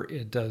browser.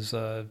 It does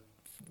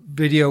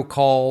video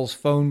calls,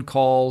 phone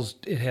calls.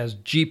 It has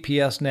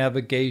GPS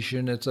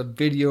navigation. It's a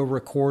video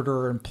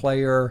recorder and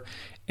player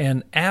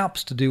and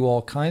apps to do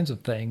all kinds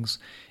of things.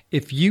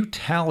 If you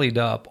tallied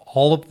up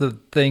all of the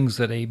things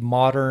that a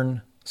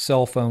modern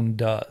cell phone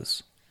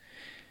does,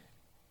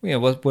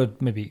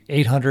 what maybe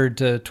 $800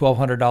 to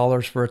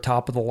 $1,200 for a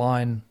top of the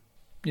line,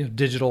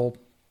 digital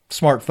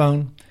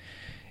smartphone.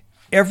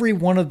 Every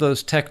one of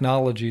those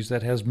technologies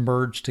that has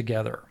merged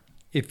together,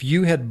 if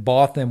you had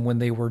bought them when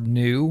they were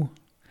new,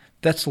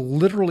 that's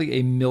literally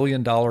 $1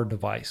 million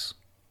device.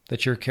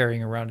 that you're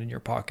carrying around in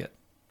your pocket.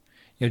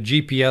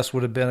 GPS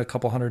would have been a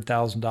couple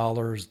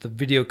 $100,000. The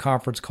video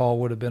conference call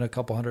would have been a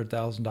couple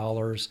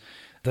 $100,000.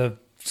 The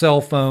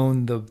cell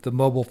phone, the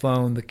mobile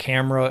phone, the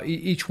camera,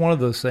 each one of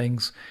those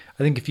things,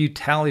 I think if you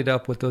tallied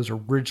up what those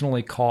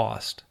originally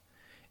cost,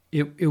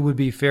 it would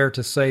be fair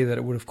to say that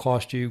it would have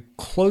cost you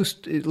close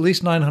to at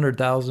least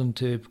 $900,000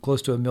 to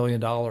close to $1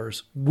 million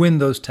when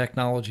those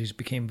technologies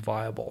became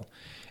viable.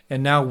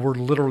 And now we're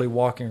literally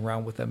walking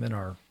around with them in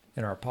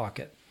our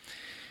pocket.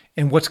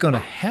 And what's going to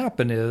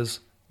happen is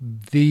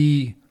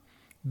the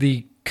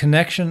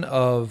connection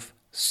of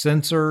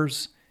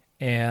sensors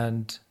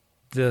and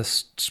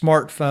this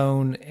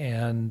smartphone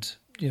and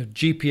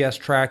GPS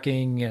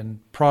tracking and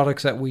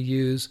products that we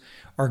use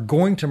are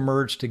going to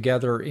merge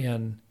together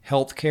in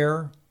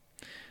healthcare,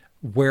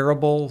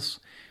 wearables.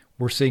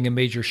 We're seeing a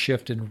major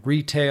shift in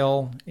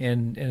retail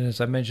and as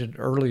I mentioned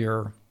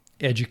earlier,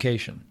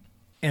 education.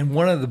 And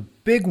one of the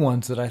big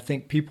ones that I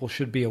think people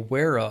should be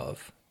aware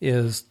of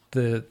is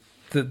the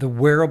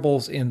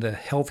wearables in the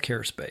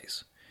healthcare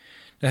space.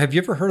 Now, have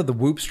you ever heard of the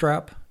Whoop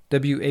strap?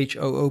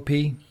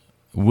 WHOOP?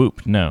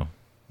 Whoop, no.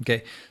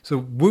 Okay, so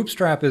Whoop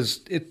strap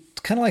it's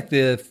kind of like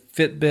the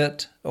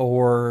Fitbit,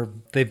 or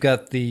they've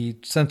got the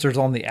sensors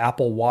on the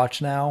Apple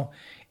Watch now,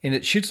 and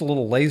it shoots a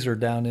little laser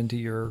down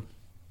into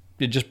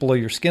just below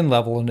your skin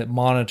level, and it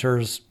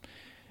monitors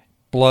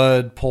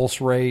blood,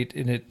 pulse rate,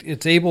 and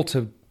it's able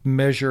to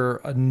measure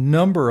a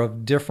number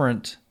of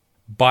different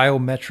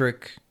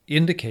biometric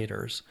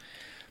indicators.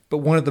 But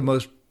one of the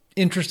most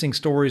interesting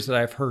stories that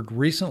I've heard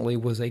recently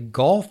was a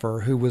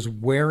golfer who was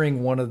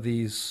wearing one of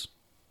these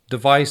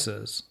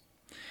devices,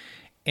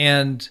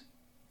 and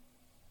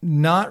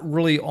not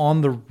really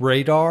on the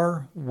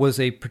radar was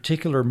a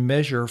particular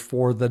measure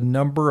for the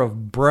number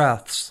of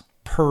breaths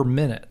per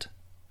minute.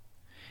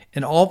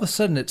 And all of a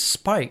sudden it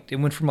spiked. It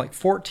went from like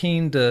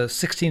 14 to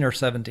 16 or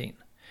 17.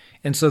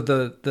 And so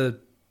the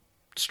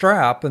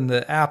strap and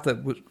the app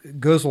that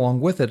goes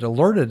along with it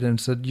alerted and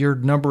said your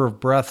number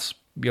of breaths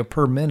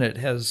per minute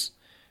has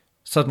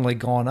suddenly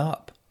gone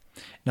up.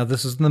 Now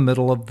this is in the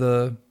middle of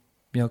the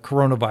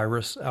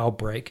coronavirus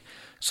outbreak.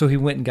 So he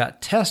went and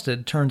got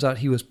tested. Turns out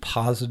he was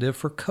positive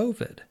for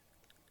COVID.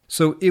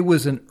 So it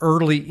was an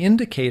early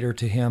indicator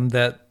to him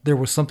that there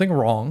was something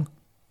wrong.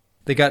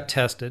 They got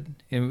tested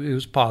and it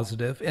was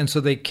positive. And so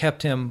they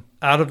kept him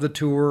out of the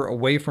tour,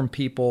 away from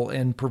people,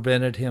 and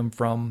prevented him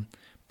from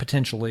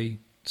potentially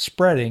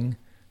spreading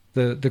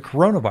the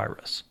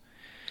coronavirus.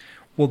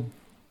 Well,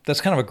 that's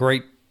kind of a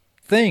great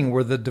thing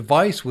where the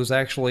device was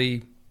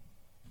actually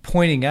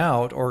pointing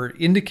out or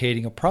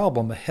indicating a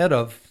problem ahead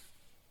of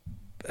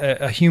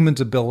a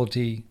human's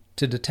ability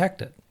to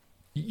detect it.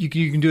 You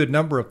can do a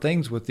number of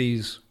things with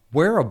these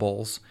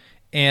wearables.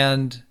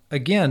 And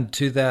again,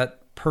 to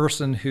that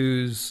person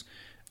who's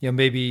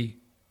maybe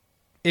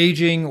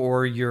aging,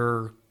 or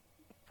you're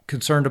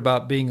concerned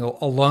about being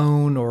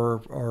alone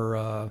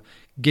or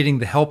getting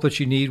the help that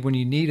you need when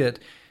you need it,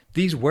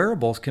 these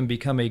wearables can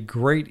become a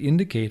great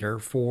indicator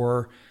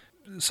for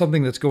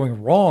something that's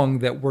going wrong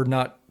that we're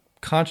not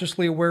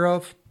consciously aware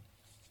of.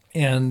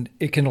 And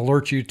it can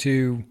alert you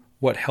to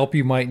what help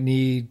you might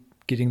need,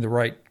 getting the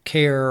right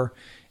care.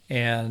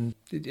 And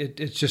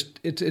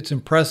it's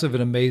impressive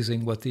and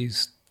amazing what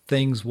these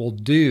things will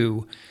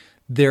do.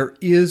 There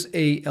is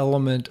a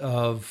element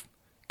of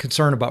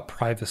concern about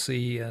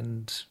privacy,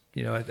 and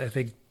I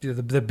think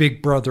the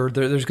big brother,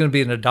 there's going to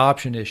be an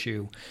adoption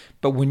issue.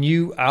 But when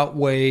you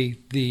outweigh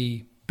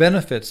the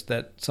benefits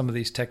that some of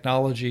these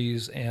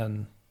technologies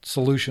and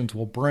solutions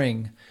will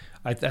bring,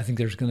 I think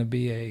there's going to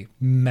be a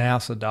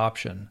mass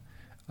adoption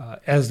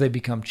as they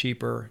become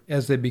cheaper,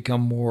 as they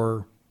become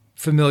more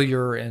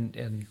familiar,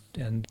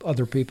 and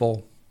other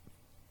people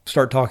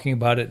start talking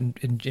about it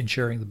and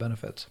sharing the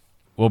benefits.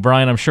 Well,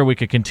 Brian, I'm sure we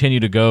could continue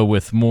to go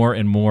with more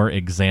and more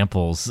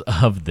examples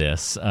of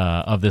this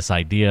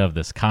idea, of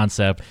this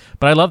concept.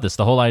 But I love this.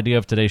 The whole idea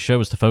of today's show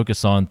is to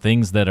focus on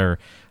things that are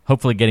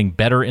hopefully getting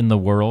better in the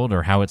world,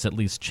 or how it's at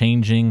least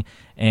changing,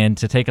 and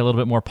to take a little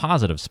bit more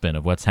positive spin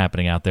of what's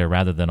happening out there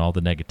rather than all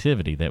the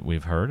negativity that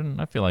we've heard. And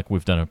I feel like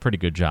we've done a pretty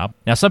good job.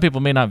 Now, some people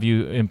may not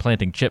view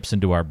implanting chips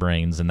into our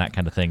brains and that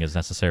kind of thing as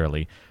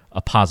necessarily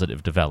a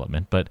positive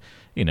development, but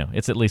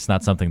it's at least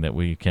not something that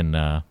we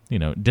can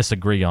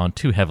disagree on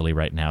too heavily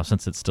right now,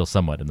 since it's still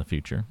somewhat in the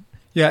future.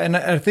 Yeah, and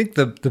I think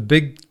the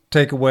big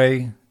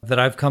takeaway that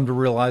I've come to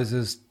realize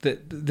is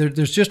that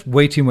there's just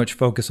way too much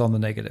focus on the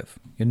negative.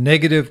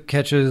 Negative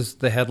catches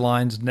the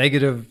headlines.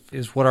 Negative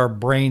is what our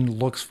brain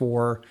looks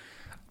for,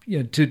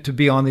 to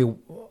be on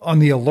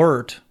the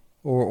alert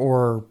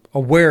or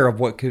aware of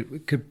what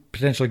could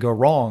potentially go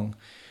wrong.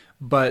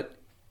 But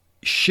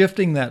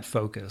shifting that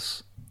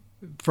focus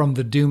from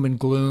the doom and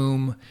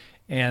gloom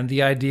and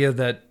the idea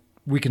that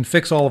we can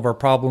fix all of our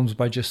problems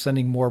by just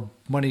sending more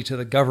money to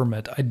the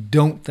government, I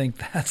don't think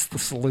that's the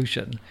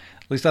solution,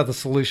 at least not the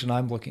solution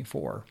I'm looking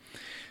for.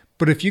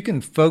 But if you can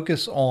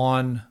focus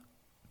on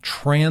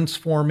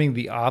transforming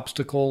the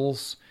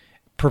obstacles,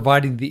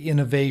 providing the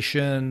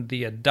innovation,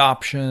 the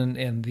adoption,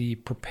 and the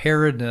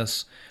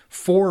preparedness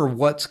for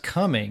what's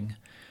coming,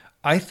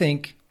 I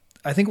think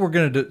we're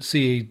going to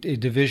see a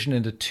division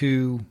into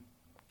two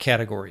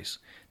categories.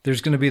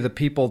 There's going to be the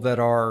people that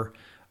are,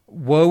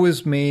 woe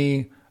is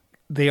me.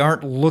 They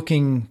aren't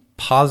looking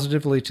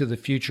positively to the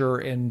future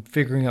and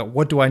figuring out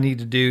what do I need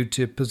to do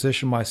to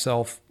position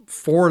myself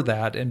for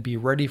that and be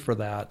ready for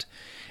that.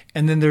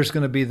 And then there's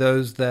going to be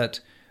those that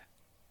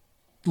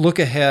look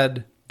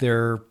ahead.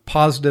 They're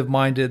positive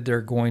minded.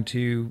 They're going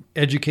to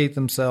educate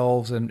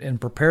themselves and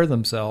prepare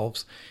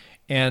themselves.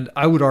 And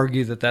I would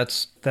argue that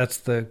that's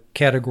the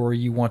category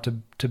you want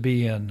to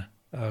be in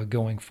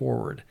going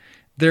forward.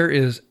 There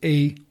is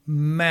a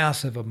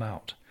massive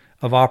amount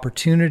of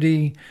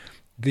opportunity.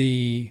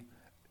 The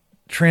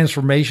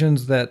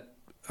transformations that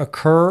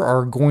occur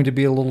are going to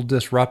be a little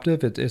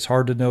disruptive. It's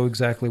hard to know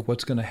exactly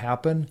what's going to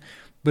happen.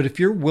 But if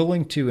you're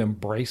willing to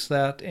embrace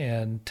that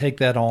and take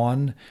that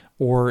on,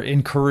 or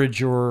encourage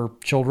your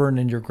children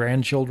and your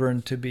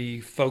grandchildren to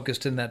be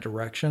focused in that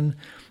direction,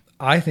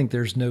 I think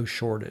there's no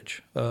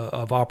shortage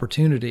of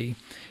opportunity,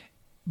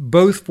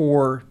 both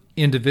for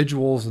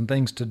individuals and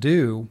things to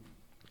do.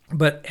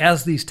 But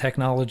as these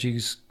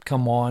technologies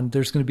come on,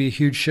 there's going to be a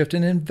huge shift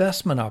in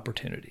investment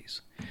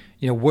opportunities.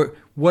 What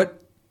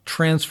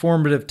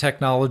transformative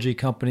technology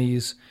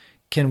companies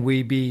can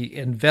we be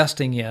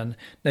investing in?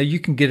 Now, you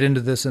can get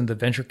into this in the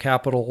venture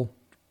capital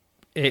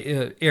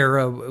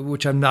era,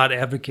 which I'm not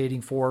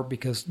advocating for,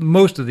 because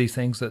most of these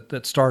things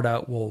that start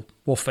out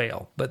will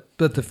fail. But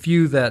the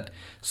few that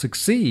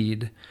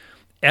succeed,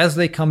 as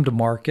they come to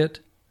market,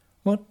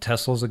 well,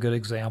 Tesla's a good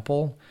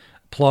example.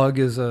 Plug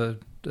is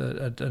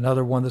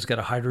another one that's got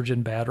a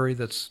hydrogen battery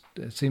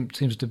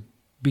seems to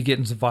be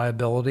getting some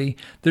viability.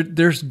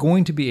 There's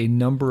going to be a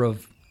number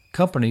of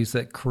companies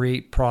that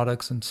create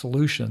products and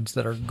solutions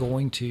that are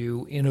going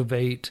to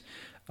innovate,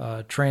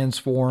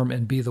 transform,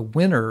 and be the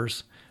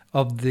winners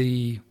of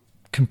the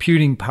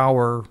computing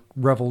power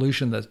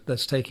revolution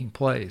that's taking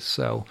place.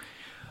 So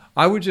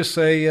I would just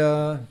say,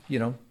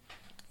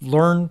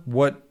 learn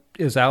what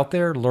is out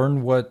there,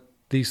 learn what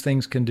these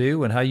things can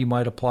do and how you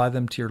might apply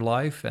them to your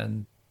life,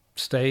 and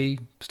stay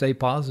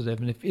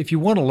positive. And if you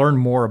want to learn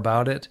more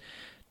about it,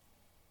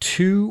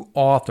 two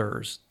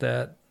authors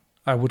that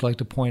I would like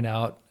to point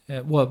out,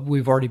 well,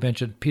 we've already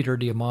mentioned Peter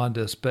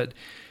Diamandis, but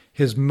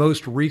his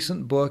most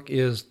recent book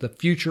is The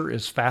Future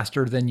is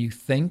Faster Than You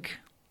Think.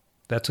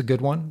 That's a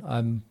good one.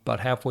 I'm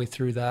about halfway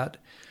through that.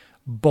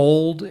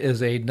 Bold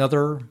is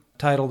another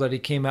title that he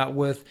came out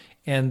with,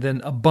 and then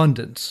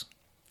Abundance.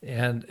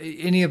 And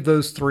any of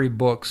those three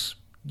books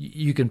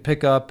you can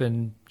pick up,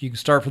 and you can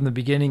start from the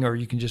beginning, or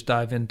you can just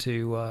dive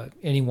into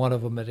any one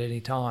of them at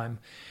any time.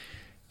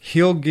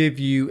 He'll give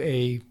you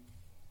a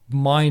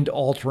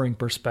mind-altering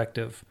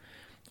perspective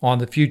on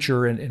the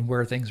future and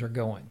where things are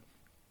going.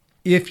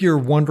 If you're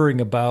wondering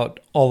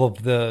about all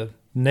of the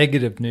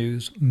negative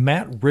news,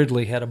 Matt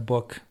Ridley had a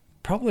book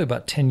probably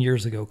about 10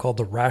 years ago called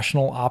The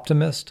Rational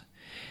Optimist.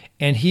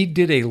 And he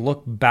did a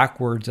look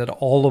backwards at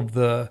all of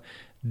the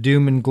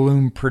doom and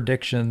gloom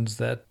predictions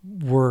that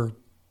were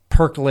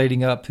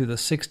percolating up through the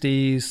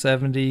 60s,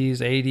 70s,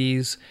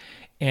 80s,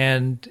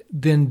 and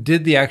then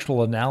did the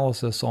actual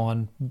analysis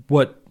on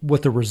what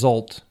the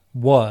result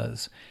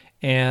was.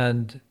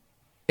 And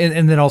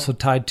then also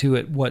tied to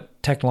it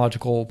what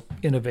technological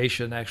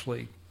innovation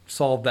actually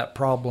solved that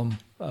problem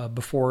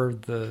before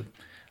the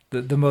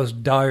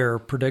most dire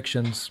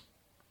predictions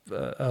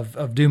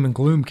of doom and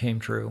gloom came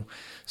true.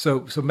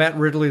 So Matt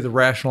Ridley, The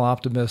Rational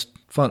Optimist,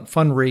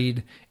 fun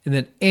read, and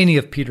then any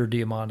of Peter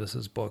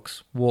Diamandis'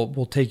 books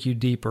will take you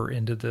deeper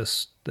into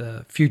this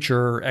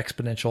future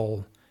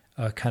exponential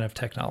kind of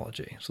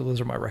technology. So those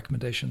are my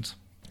recommendations.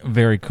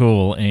 Very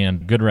cool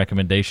and good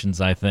recommendations,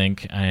 I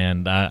think.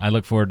 And I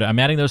look forward to, I'm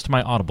adding those to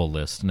my Audible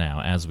list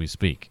now as we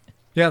speak.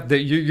 Yeah,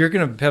 you're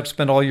going to have to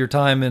spend all your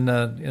time in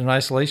an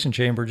isolation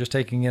chamber just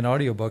taking in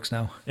audiobooks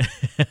now.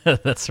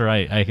 That's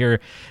right. I hear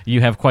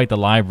you have quite the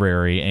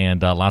library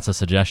and lots of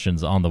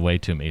suggestions on the way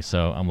to me,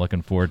 so I'm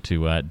looking forward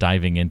to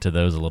diving into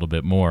those a little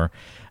bit more.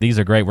 These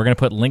are great. We're going to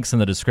put links in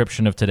the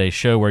description of today's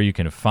show where you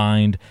can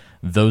find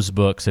those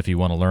books if you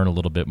want to learn a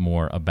little bit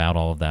more about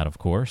all of that, of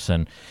course.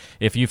 And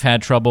if you've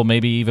had trouble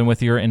maybe even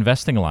with your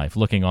investing life,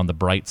 looking on the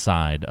bright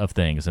side of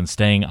things and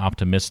staying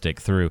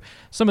optimistic through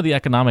some of the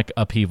economic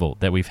upheaval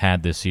that we've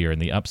had this year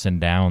and the ups and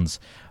downs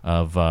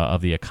of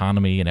the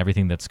economy and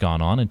everything that's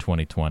gone on in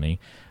 2020,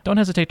 don't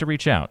hesitate to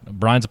reach out.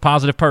 Brian's a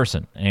positive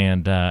person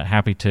and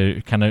happy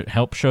to kind of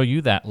help show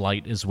you that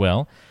light as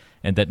well,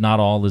 and that not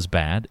all is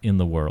bad in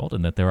the world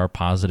and that there are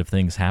positive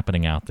things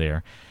happening out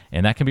there.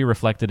 And that can be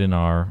reflected in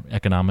our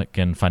economic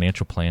and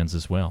financial plans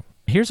as well.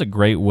 Here's a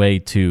great way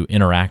to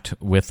interact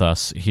with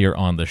us here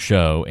on the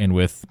show and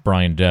with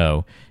Brian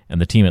Doe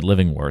and the team at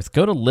Livingworth.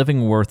 Go to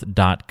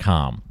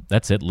livingworth.com.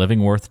 That's it,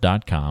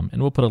 livingworth.com.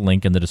 And we'll put a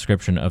link in the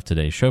description of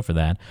today's show for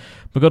that.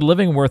 But go to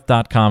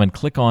livingworth.com and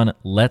click on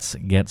Let's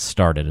Get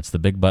Started. It's the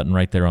big button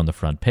right there on the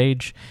front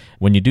page.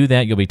 When you do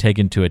that, you'll be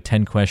taken to a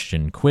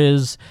 10-question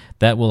quiz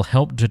that will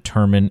help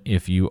determine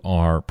if you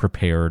are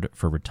prepared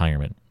for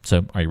retirement.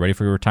 So are you ready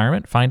for your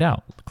retirement? Find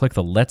out. Click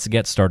the Let's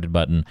Get Started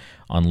button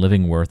on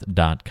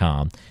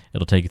livingworth.com.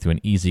 It'll take you through an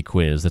easy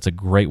quiz. That's a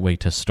great way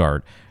to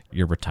start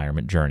your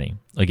retirement journey.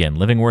 Again,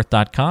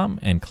 livingworth.com,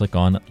 and click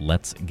on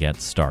Let's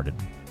Get Started.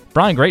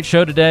 Brian, great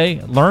show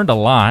today. Learned a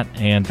lot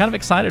and kind of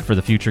excited for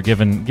the future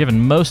given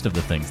most of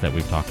the things that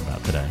we've talked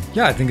about today.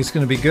 Yeah, I think it's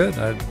going to be good.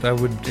 I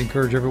would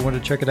encourage everyone to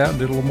check it out and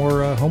do a little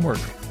more homework.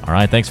 All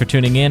right, thanks for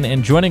tuning in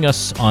and joining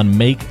us on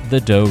Make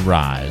the Dough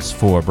Rise.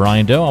 For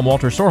Brian Doe, I'm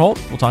Walter Storholt.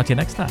 We'll talk to you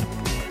next time.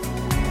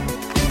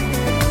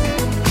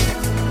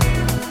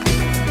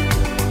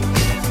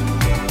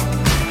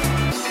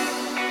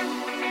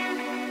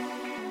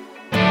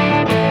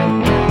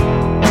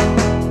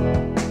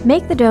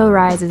 Make the Dough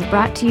Rise is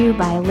brought to you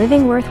by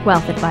Living Worth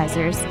Wealth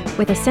Advisors,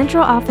 with a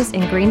central office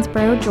in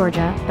Greensboro,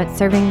 Georgia, but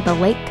serving the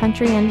Lake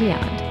Country and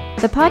beyond.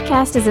 The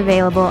podcast is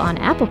available on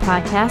Apple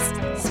Podcasts,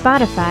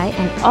 Spotify,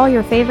 and all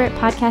your favorite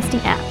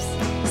podcasting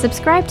apps.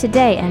 Subscribe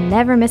today and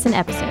never miss an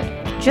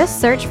episode. Just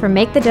search for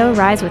Make the Dough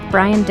Rise with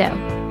Brian Doe.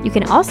 You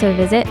can also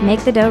visit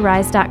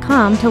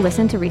MakeTheDoughRise.com to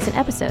listen to recent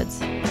episodes.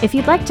 If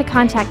you'd like to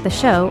contact the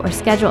show or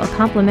schedule a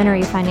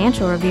complimentary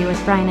financial review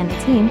with Brian and the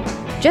team,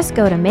 just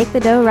go to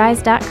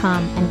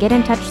MakeTheDoughRise.com and get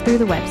in touch through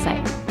the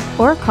website,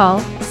 or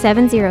call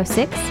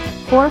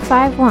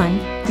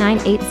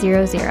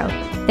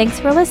 706-451-9800. Thanks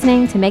for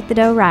listening to Make the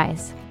Dough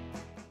Rise.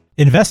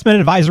 Investment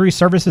advisory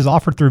services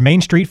offered through Main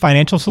Street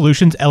Financial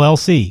Solutions,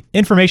 LLC.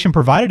 Information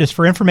provided is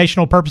for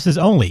informational purposes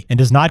only and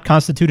does not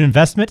constitute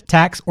investment,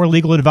 tax, or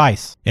legal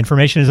advice.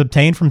 Information is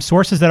obtained from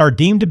sources that are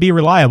deemed to be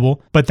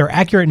reliable, but their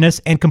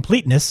accurateness and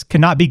completeness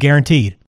cannot be guaranteed.